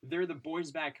like they're the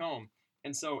boys back home.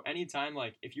 And so anytime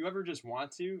like if you ever just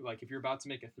want to, like if you're about to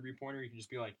make a 3-pointer, you can just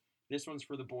be like, this one's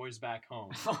for the boys back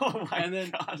home. Oh my And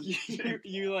then gosh.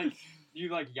 you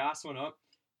yas one up,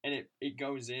 and it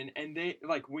goes in, and they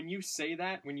like when you say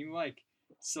that, when you like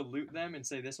salute them and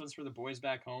say this one's for the boys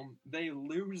back home, they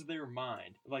lose their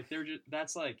mind. Like they're just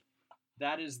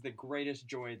that is the greatest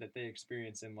joy that they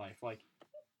experience in life. Like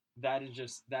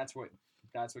that's what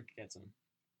gets them.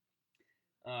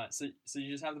 So you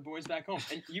just have the boys back home,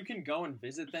 and you can go and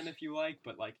visit them if you like,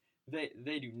 but like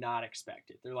they do not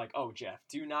expect it. They're like, oh Jeff,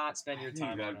 do not spend your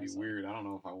time. That'd on be us. weird. I don't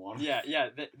know if I want. Yeah.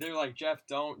 They're like, Jeff,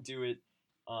 don't do it.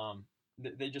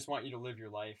 They just want you to live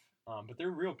your life. But they're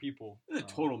real people. It's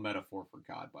a total metaphor for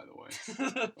God, by the way.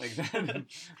 Like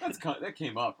that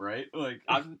came up, right? Like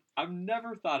I've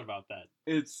never thought about that.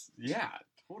 It's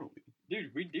totally.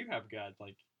 Dude, we do have God.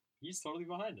 Like he's totally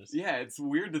behind us. Yeah, it's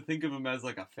weird to think of him as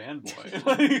like a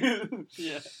fanboy.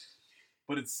 Yeah.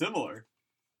 But it's similar.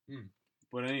 Hmm.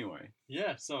 But anyway.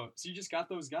 Yeah, so you just got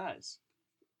those guys.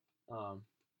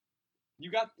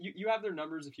 You have their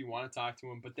numbers if you want to talk to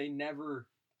them, but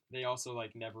they also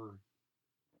like never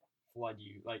flood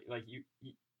you. Like you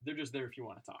they're just there if you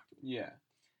want to talk to them. Yeah.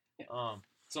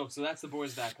 So that's the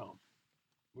boys back home.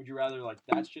 Would you rather like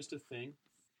that's just a thing,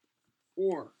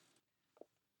 or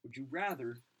would you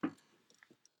rather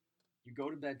you go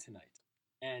to bed tonight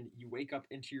and you wake up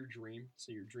into your dream,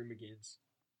 so your dream begins,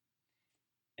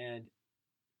 and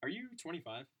are you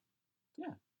 25?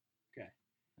 Yeah. Okay.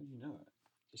 How did you know that?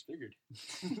 Just figured.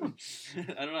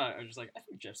 I don't know. I was just like, I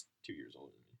think Jeff's 2 years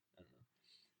older than me.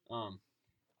 I don't know.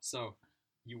 So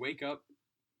you wake up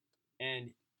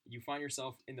and you find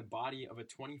yourself in the body of a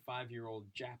 25-year-old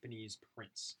Japanese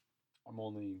prince. I'm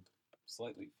only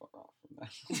slightly far off from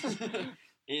that.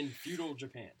 In feudal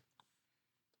Japan.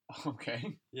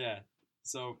 Okay. Yeah.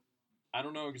 So I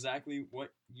don't know exactly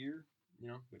what year,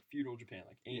 but feudal Japan,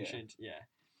 like ancient. Yeah.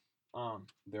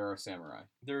 There are samurai.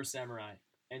 There are samurai,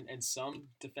 and some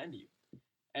defend you,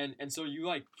 and so you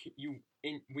like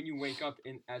when you wake up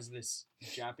as this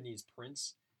Japanese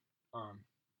prince,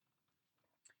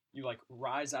 you like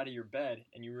rise out of your bed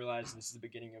and you realize this is the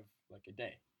beginning of like a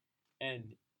day,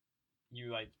 and you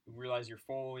like realize you're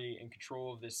fully in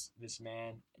control of this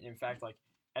man. And in fact, like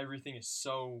everything is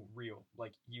so real.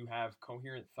 Like you have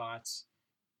coherent thoughts.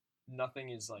 Nothing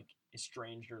is like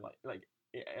estranged or like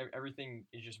everything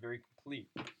is just very complete.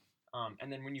 And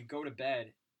then when you go to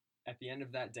bed at the end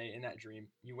of that day in that dream,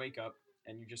 you wake up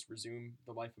and you just resume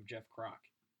the life of Jeff Kroc.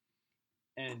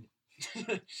 And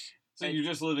so you're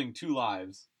just living two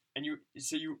lives. And you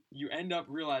end up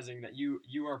realizing that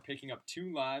you are picking up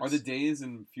two lives. Are the days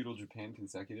in feudal Japan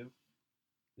consecutive?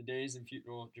 The days in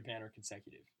feudal Japan are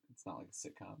consecutive. It's not like a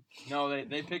sitcom. No,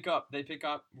 they pick up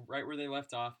right where they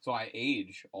left off. So I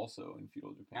age also in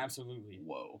feudal Japan. Absolutely.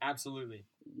 Whoa. Absolutely.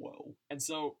 Whoa. And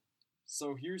so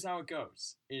here's how it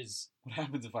goes. What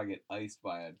happens if I get iced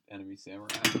by an enemy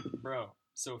samurai? Bro,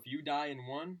 so if you die in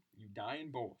one, you die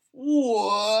in both.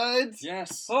 What?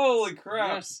 Yes. Holy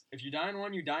crap. Yes. If you die in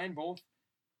one, you die in both.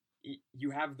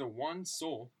 You have the one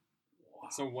soul. Wow.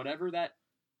 So whatever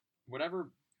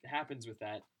happens with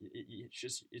that,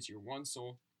 it's your one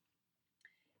soul.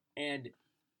 And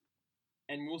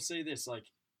we'll say this, like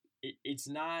it's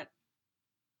not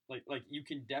like you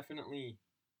can definitely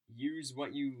use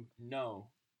what you know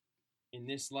in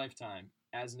this lifetime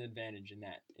as an advantage in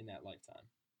that lifetime.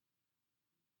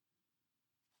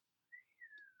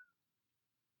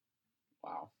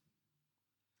 Wow.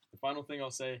 The final thing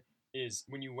I'll say is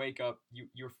when you wake up,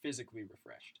 you're physically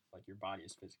refreshed. Like your body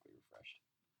is physically refreshed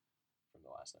from the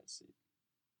last night's sleep.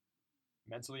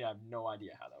 Mentally, I have no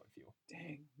idea how that would feel.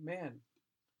 Dang, man.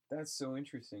 That's so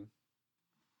interesting.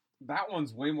 That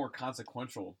one's way more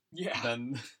consequential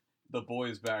than the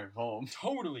boys back home.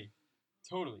 Totally.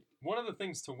 One of the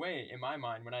things to weigh in my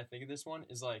mind when I think of this one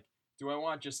is like, do I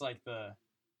want just like the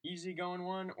easygoing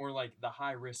one or like the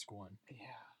high risk one? Yeah.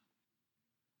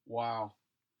 Wow.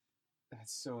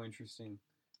 That's so interesting.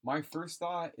 My first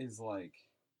thought is like,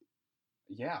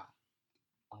 yeah,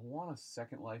 I want a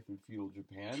second life in feudal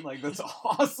Japan. Like, that's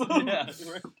awesome. Yeah,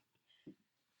 right.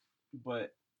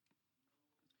 But,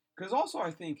 because also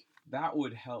I think that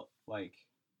would help, like,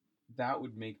 that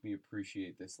would make me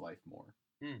appreciate this life more.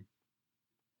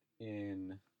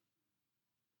 In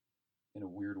a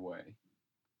weird way.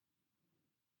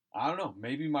 I don't know.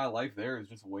 Maybe my life there is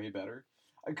just way better.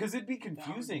 Because it'd be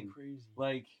confusing. That would be crazy.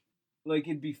 Like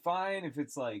it'd be fine if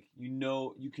it's like, you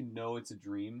can know it's a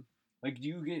dream. Like,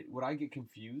 would I get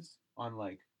confused on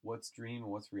like what's dream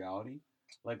and what's reality?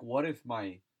 Like, what if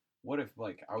like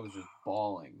I was just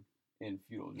bawling in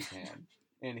feudal Japan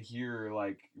and here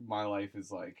like my life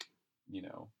is like,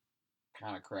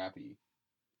 kind of crappy.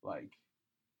 Like,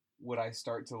 would I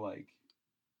start to like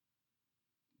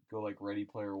go like Ready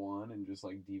Player One and just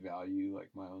like devalue like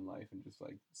my own life and just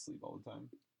like sleep all the time.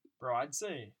 Bro, I'd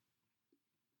say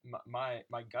my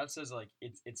gut says like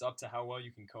it's up to how well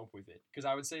you can cope with it. Because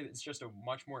I would say that it's just a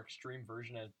much more extreme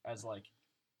version as like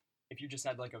if you just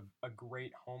had like a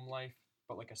great home life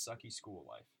but like a sucky school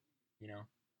life, you know,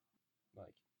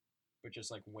 like but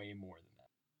just like way more than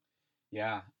that.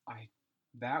 Yeah,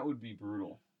 that would be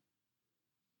brutal.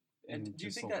 And do you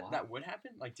just think a that lot. that would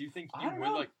happen? Like, do you think I you don't would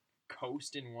know. like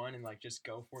coast in one and like just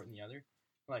go for it in the other?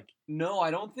 Like, No, I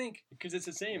don't think. because it's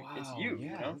the same. It's Wow, you. Yeah,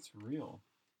 You know? that's real.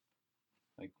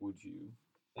 Like, would you?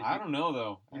 Like, I don't know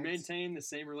though. You That's- maintain the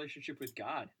same relationship with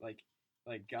God. Like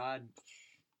God,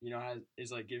 you know,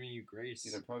 is like giving you grace.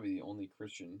 Dude, I'd probably be the only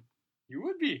Christian You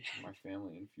would be, in my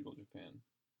family in feudal Japan.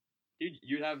 dude.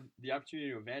 You'd have the opportunity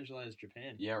to evangelize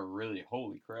Japan. Yeah, really.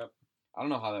 Holy crap. I don't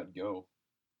know how that'd go.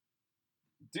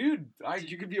 Dude,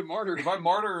 You could be a martyr. if I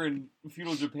martyr in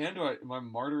feudal Japan, am I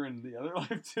martyr in the other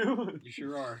life too? You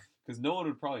sure are. Because no one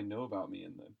would probably know about me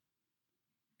in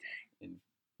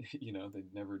you know,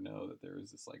 they'd never know that there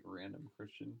was this like random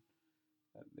Christian.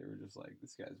 That they were just like,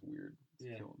 this guy's weird.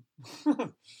 Let's Yeah. kill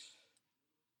him.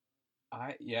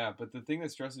 But the thing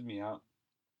that stresses me out,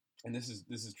 and this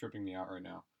is tripping me out right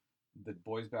now, the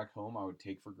boys back home I would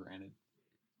take for granted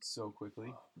so quickly.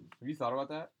 Have you thought about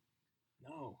that?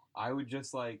 No. I would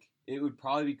just like, it would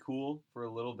probably be cool for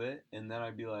a little bit, and then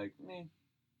I'd be like, meh.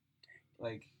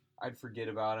 Like, I'd forget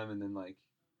about him, and then like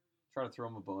try to throw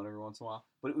him a bone every once in a while.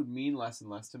 But it would mean less and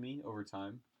less to me over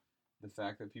time. The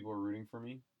fact that people are rooting for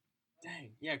me.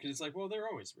 Dang. Yeah, because it's like, well, they're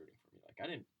always rooting for me. Like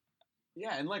I didn't.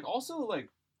 Yeah, and like also like,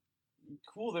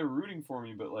 cool, they're rooting for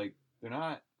me, but like they're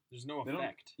not. There's no They don't-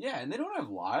 effect. Yeah, and they don't have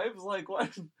lives. Like what?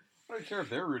 I don't care if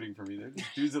they're rooting for me. They're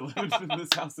just dudes that live in this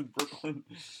house in Brooklyn.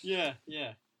 Yeah.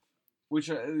 Yeah. Which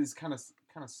is kind of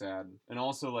sad, and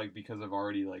also like because I've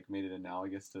already like made it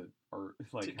analogous to or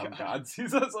like To how God. God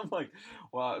sees us. I'm like,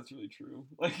 wow, that's really true.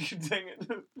 Like, dang it.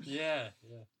 Yeah.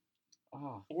 Yeah.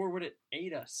 Oh, Or would it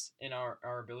aid us in our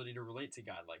ability to relate to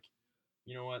God? Like,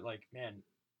 you know what? Like, man,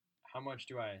 how much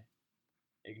do I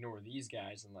ignore these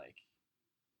guys? And like,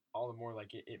 all the more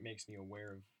like it makes me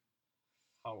aware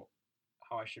of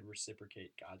how I should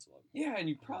reciprocate God's love. yeah, and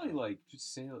you probably like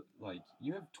just say like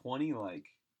you have 20 like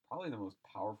probably the most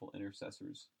powerful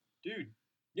intercessors. Dude.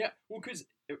 Yeah. Well, because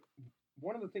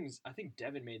one of the things I think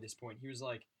Devin made this point. He was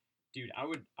like, dude, I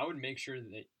would make sure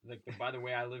that like by the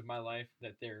way I live my life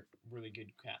that they're really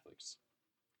good Catholics.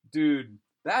 Dude,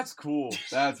 that's cool.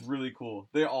 That's really cool.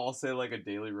 They all say like a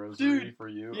daily rosary Dude, for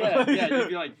you. Yeah. Yeah. You'd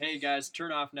be like, hey guys,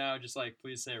 turn off now. Just like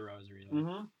please say a rosary. Like,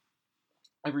 Mm-hmm.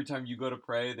 Every time you go to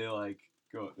pray, they like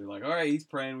go. They're like, all right, he's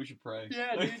praying. We should pray.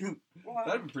 Yeah, Like, dude. Wow.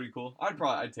 that'd be pretty cool.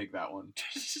 I'd take that one.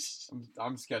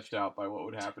 I'm sketched out by what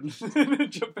would happen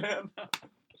in Japan.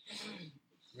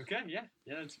 Okay, yeah,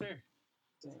 that's fair.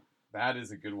 That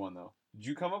is a good one though. Did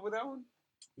you come up with that one?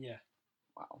 Yeah.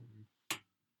 Wow.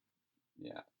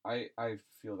 Yeah, I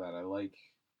feel that. I like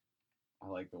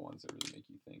the ones that really make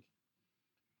you think.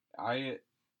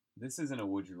 This isn't a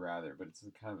would you rather, but it's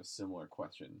kind of a similar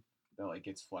question that like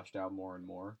gets fleshed out more and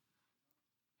more.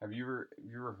 Have you ever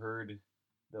heard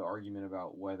the argument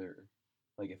about whether,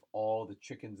 like, if all the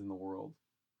chickens in the world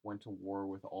went to war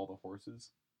with all the horses,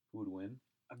 who would win?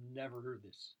 I've never heard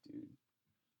this.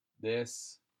 Dude,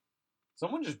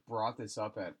 someone just brought this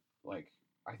up at, like,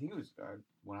 I think it was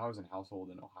when I was in household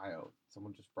in Ohio.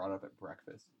 Someone just brought it up at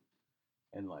breakfast,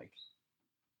 and like,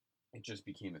 it just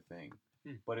became a thing.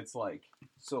 But it's like,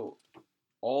 so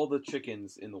all the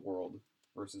chickens in the world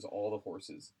versus all the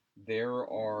horses. There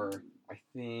are, I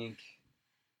think,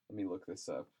 let me look this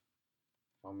up.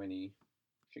 How many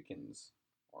chickens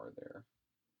are there?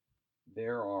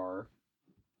 There are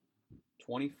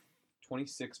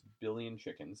 26 billion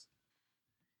chickens.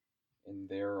 And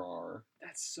there are,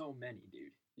 That's so many,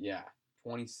 dude. yeah,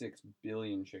 26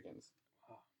 billion chickens.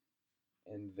 Wow.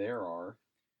 And there are,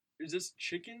 Is this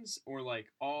chickens or like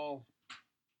all?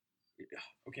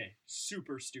 Okay,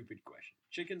 super stupid question.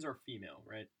 Chickens are female,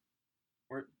 right?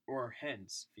 Or are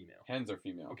hens female? hens are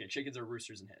female. Okay, chickens are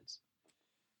roosters and hens.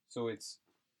 So it's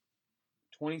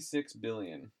 26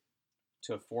 billion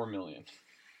to 4 million.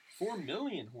 4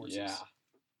 million horses. Yeah.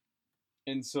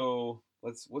 And so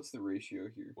what's the ratio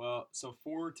here? Well, so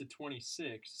 4 to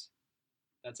 26,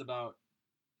 that's about,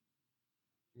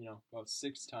 about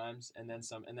 6 times, and then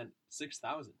some, and then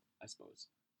 6,000, I suppose.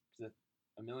 Because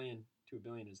a million to a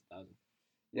billion is 1,000.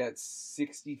 Yeah, it's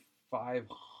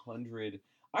 6,500.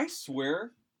 I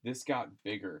swear this got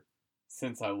bigger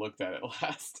since I looked at it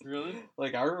last. Really?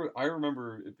 Like, I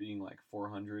remember it being like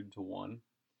 400 to 1.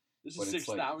 This But is it's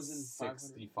like 6,500.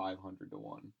 6,500 to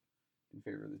 1. in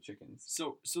favor of the chickens.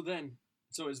 So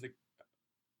is the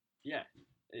yeah.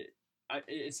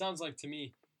 It sounds like to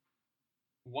me.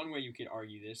 One way you could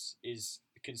argue this is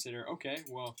consider, okay,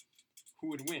 well, who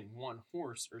would win, one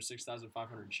horse or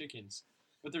 6,500 chickens?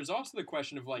 But there's also the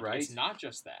question of, like, Right. it's not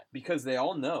just that. Because they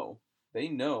all know. They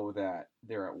know that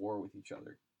they're at war with each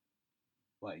other.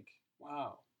 Like,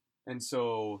 Wow. and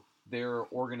so their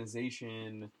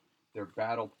organization, their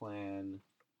battle plan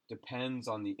depends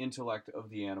on the intellect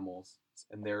of the animals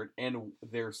and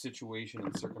their situation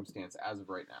and circumstance as of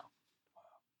right now.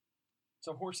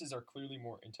 So horses are clearly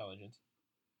more intelligent,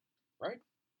 right?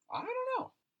 I don't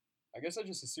know. I guess I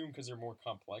just assume because they're more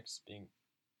complex.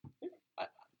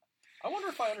 I wonder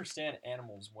if I understand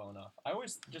animals well enough. I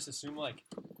always just assume like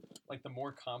the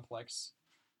more complex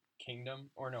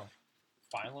kingdom or no,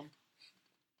 phylum,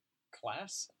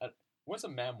 class. What's a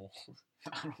mammal?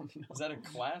 I don't know. Is that a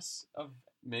class of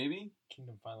Maybe?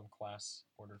 kingdom, phylum, class,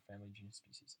 order, family, genus,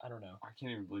 species? I don't know. I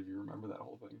can't even believe you remember that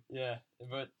whole thing. Yeah,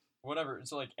 but whatever.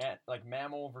 So like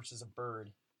mammal versus a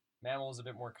bird. Mammal is a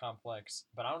bit more complex,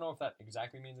 but I don't know if that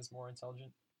exactly means it's more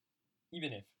intelligent.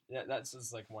 Even if that's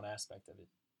just like one aspect of it.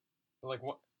 But like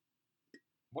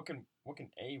what can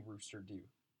a rooster do,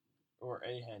 or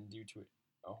a hen do to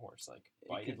a horse? Like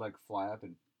bite It could like fly up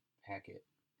and peck it.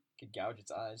 could gouge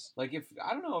its eyes. Like if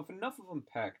I don't know if enough of them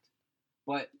pecked,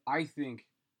 but I think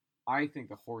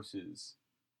the horses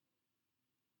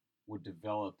would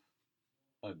develop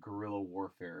a guerrilla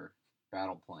warfare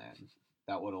battle plan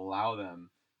that would allow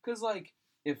them, because like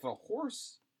if a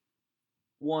horse,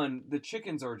 one, the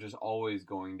chickens are just always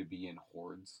going to be in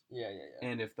hordes, Yeah.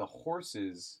 and if the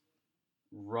horses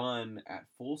run at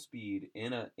full speed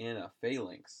in a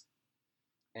phalanx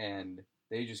and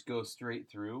they just go straight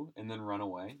through and then run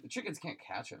away, the chickens can't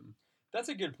catch them. That's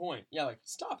a good point. Yeah, like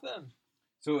stop them.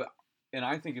 So, and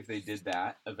I think if they did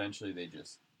that, eventually they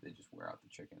just wear out the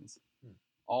chickens.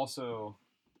 Also,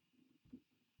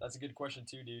 That's a good question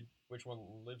too, dude. Which one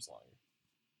lives longer?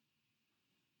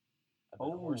 I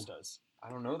bet a horse does. I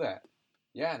don't know that.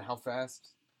 Yeah, and how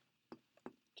fast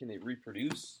can they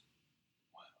reproduce?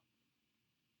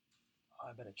 Oh,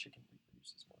 I bet a chicken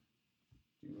reproduces more.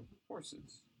 Do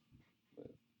horses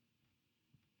live?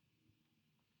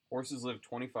 Horses live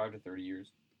 25 to 30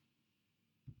 years.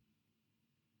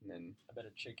 And then I bet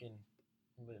a chicken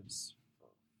lives for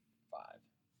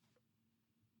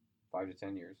 5 to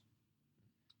 10 years.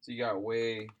 So you got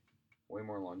way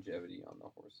more longevity on the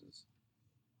horses.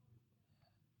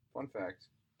 Fun fact,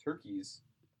 turkeys,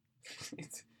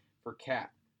 it's for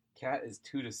cat is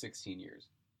 2 to 16 years.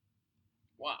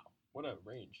 Wow, what a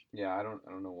range. Yeah, I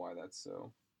don't know why that's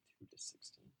so. 2 to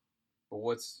 16. But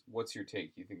what's your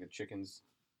take? Do you think the chickens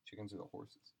are the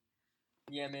horses?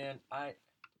 Yeah, man, I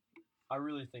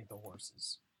really think the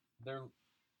horses. They're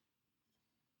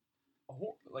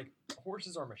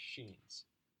horses are machines.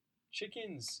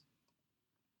 Chickens,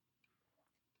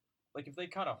 like if they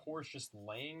caught a horse just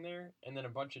laying there and then a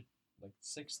bunch of like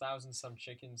 6,000 some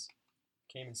chickens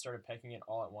came and started pecking it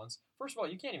all at once. First of all,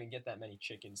 you can't even get that many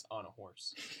chickens on a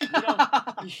horse. You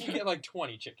can get like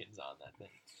 20 chickens on that thing.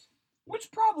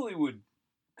 Which probably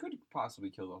could possibly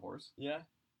kill the horse. Yeah.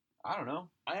 I don't know.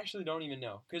 I actually don't even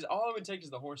know. Because all it would take is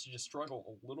the horse to just struggle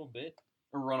a little bit.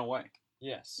 Or run away.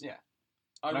 Yes. Yeah.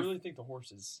 I really think the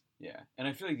horses. Yeah. And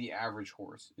I feel like the average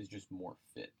horse is just more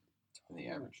fit than the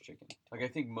average chicken. Like I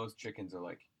think most chickens are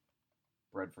like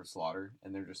bred for slaughter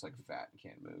and they're just like fat and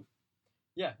can't move.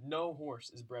 Yeah, no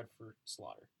horse is bred for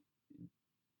slaughter.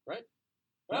 Right?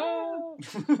 Ah!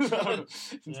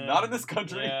 Yeah. Not in this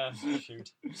country. Yeah,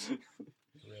 shoot.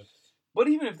 Rip. But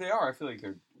even if they are, I feel like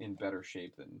they're in better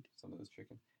shape than some of those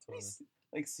chickens.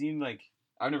 Totally.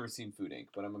 I've never seen Food Inc.,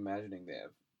 but I'm imagining they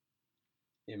have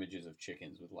images of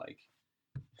chickens with like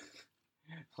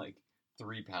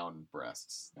 3-pound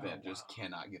breasts that just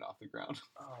cannot get off the ground.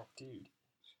 Oh, dude.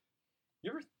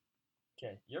 You ever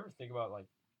think about like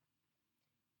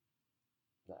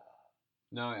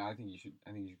No, I think you should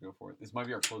go for it. This might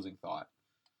be our closing thought.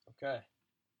 okay.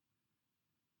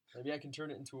 Maybe I can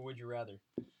turn it into a would you rather.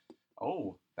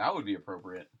 Oh, that would be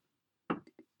appropriate. This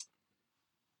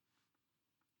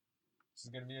is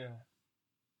gonna be a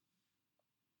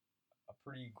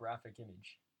pretty graphic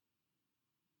image.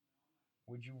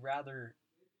 Would you rather,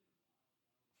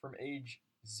 from age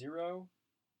 0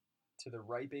 to the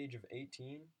ripe age of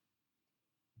 18,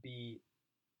 be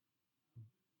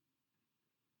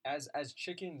as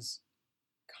chickens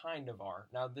kind of are.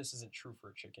 Now this isn't true for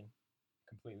a chicken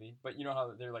completely, but you know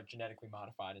how they're like genetically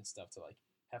modified and stuff to like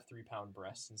have 3-pound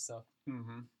breasts and stuff.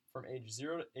 Mm-hmm. From age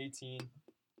 0 to 18,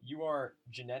 you are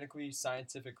genetically,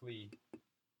 scientifically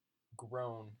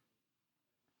grown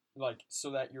like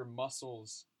so that your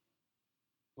muscles,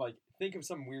 like think of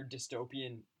some weird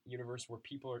dystopian universe where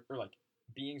people are or like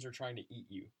beings are trying to eat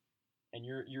you, and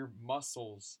your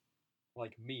muscles,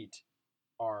 like meat,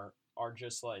 are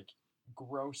just like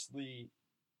grossly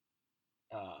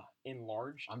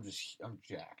enlarged. I'm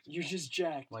jacked. You're just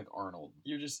jacked. Like Arnold.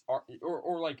 You're just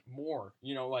or like more.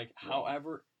 You know, like Wow.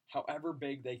 however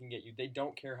big they can get you, they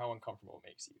don't care how uncomfortable it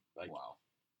makes you. Like Wow.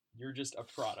 you're just a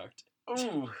product.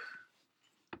 Ooh.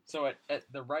 So at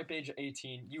the ripe age of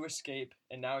 18, you escape,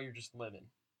 and now you're just living.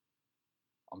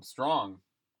 I'm strong,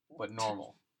 but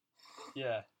normal.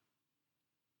 Yeah.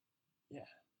 Yeah.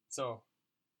 So,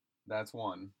 That's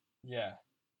one. yeah.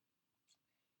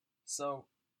 So,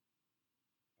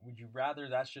 would you rather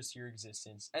that's just your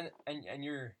existence? And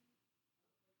you're...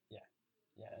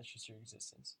 Yeah, that's just your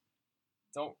existence.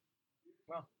 Don't...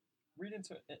 Well, read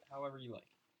into it however you like.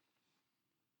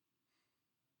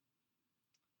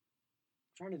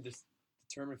 I'm trying to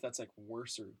determine if that's like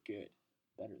worse or good.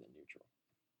 Better than neutral.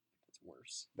 It's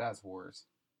worse. That's worse.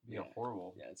 Be a Yeah.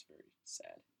 horrible Yeah, it's very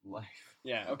sad. life.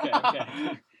 Yeah,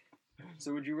 okay.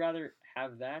 So would you rather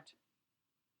have that?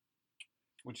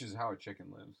 Which is how a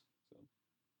chicken lives. So.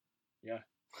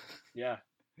 Yeah.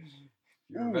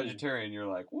 You're Ooh. a vegetarian, you're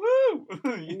like, woo!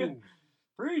 Yeah, Ooh.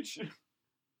 preach!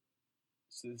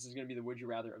 So this is going to be the would you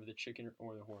rather of the chicken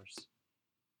or the horse.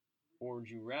 Or would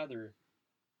you rather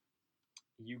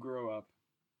you grow up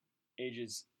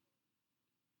ages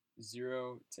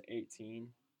 0 to 18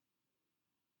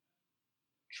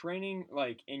 training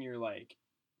like in your like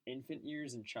infant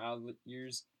years and child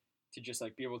years to just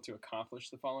like be able to accomplish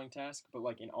the following task, but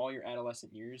like in all your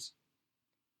adolescent years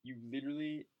you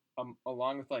literally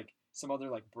along with like some other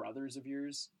like brothers of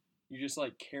yours, you just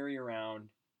like carry around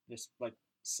this like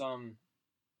some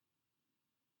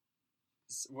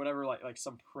whatever like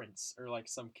some prince or like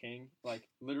some king, like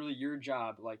literally your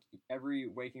job like every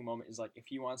waking moment is like if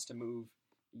he wants to move,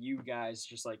 you guys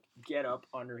just like get up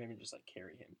under him and just like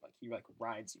carry him, like he like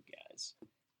rides you guys.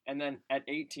 And then at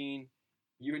 18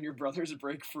 you and your brothers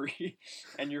break free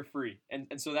and you're free, and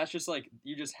so that's just like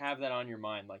you just have that on your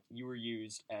mind, like you were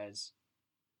used as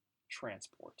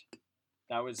transport.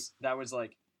 That was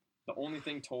like the only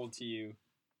thing told to you,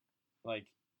 like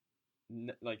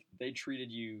like they treated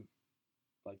you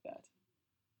like that.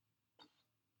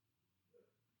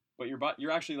 But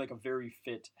you're actually like a very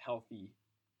fit, healthy,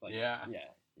 like Yeah.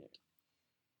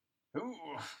 Ooh.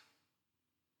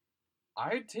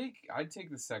 I'd take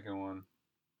the second one.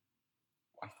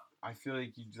 I feel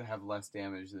like you just have less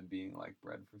damage than being like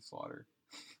bred for slaughter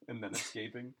and then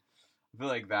escaping. I feel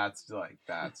like that's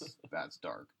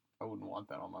dark. I wouldn't want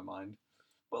that on my mind.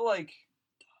 But like,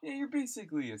 yeah, you're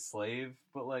basically a slave,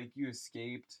 but like you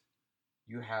escaped.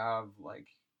 You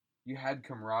had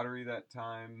camaraderie that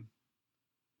time.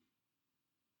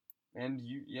 And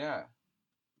yeah,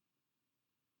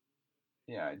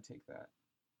 I'd take that.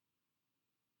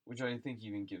 Which I think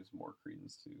even gives more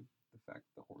credence to the fact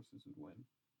that the horses would win.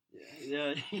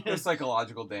 Yeah. The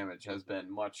psychological damage has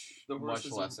been much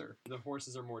horses lesser. The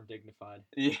horses are more dignified.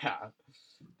 Yeah,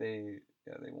 they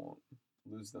won't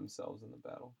lose themselves in the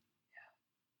battle.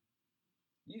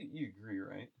 Yeah. You agree,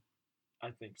 right? I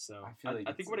think so. I feel like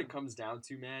I think what it comes down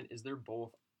to, man, is they're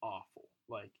both awful.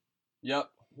 Like, yep,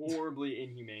 horribly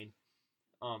inhumane.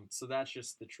 So that's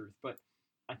just the truth. But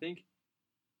I think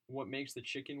what makes the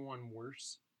chicken one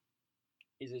worse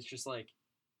is it's just like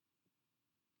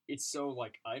it's so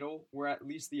like idle, where at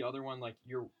least the other one, like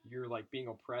you're like being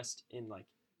oppressed in like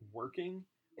working,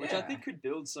 which I Yeah. think could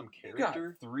build some You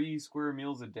character. got 3 square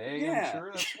meals a day. Yeah.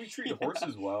 I'm sure we treat Yeah.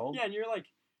 horses well. Yeah, and you're like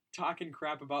talking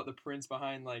crap about the prince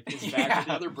behind like his back Yeah. with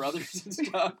the other brothers and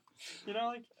stuff. You know,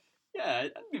 like yeah,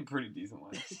 That'd be a pretty decent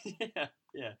life.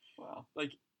 yeah. Wow.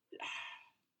 Like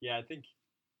yeah, I think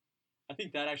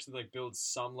that actually like builds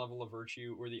some level of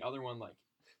virtue, where the other one like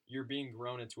you're being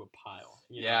grown into a pile.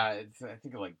 You know? Yeah, I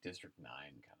think of like District 9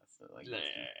 kind of stuff. Like that's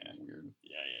Yeah. weird.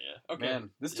 Yeah. Okay. Man,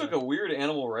 this Yeah. took a weird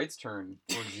animal rights turn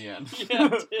towards the end. Yeah,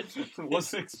 it did.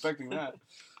 Wasn't expecting that.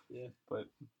 Yeah. But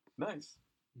nice.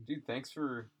 Dude, thanks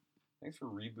for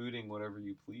rebooting whatever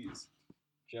you please.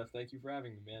 Jeff, thank you for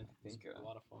having me, man. It was Think, a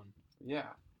lot of fun.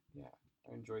 Yeah.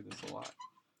 I enjoyed this a lot.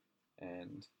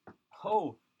 And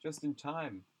just in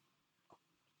time.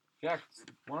 Jack,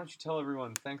 why don't you tell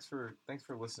everyone thanks for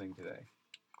listening today.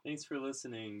 Thanks for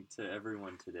listening to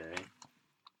everyone today.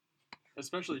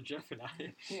 Especially Jeff and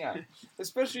I. Yeah.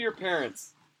 Especially your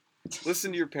parents.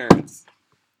 Listen to your parents.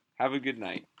 Have a good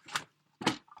night.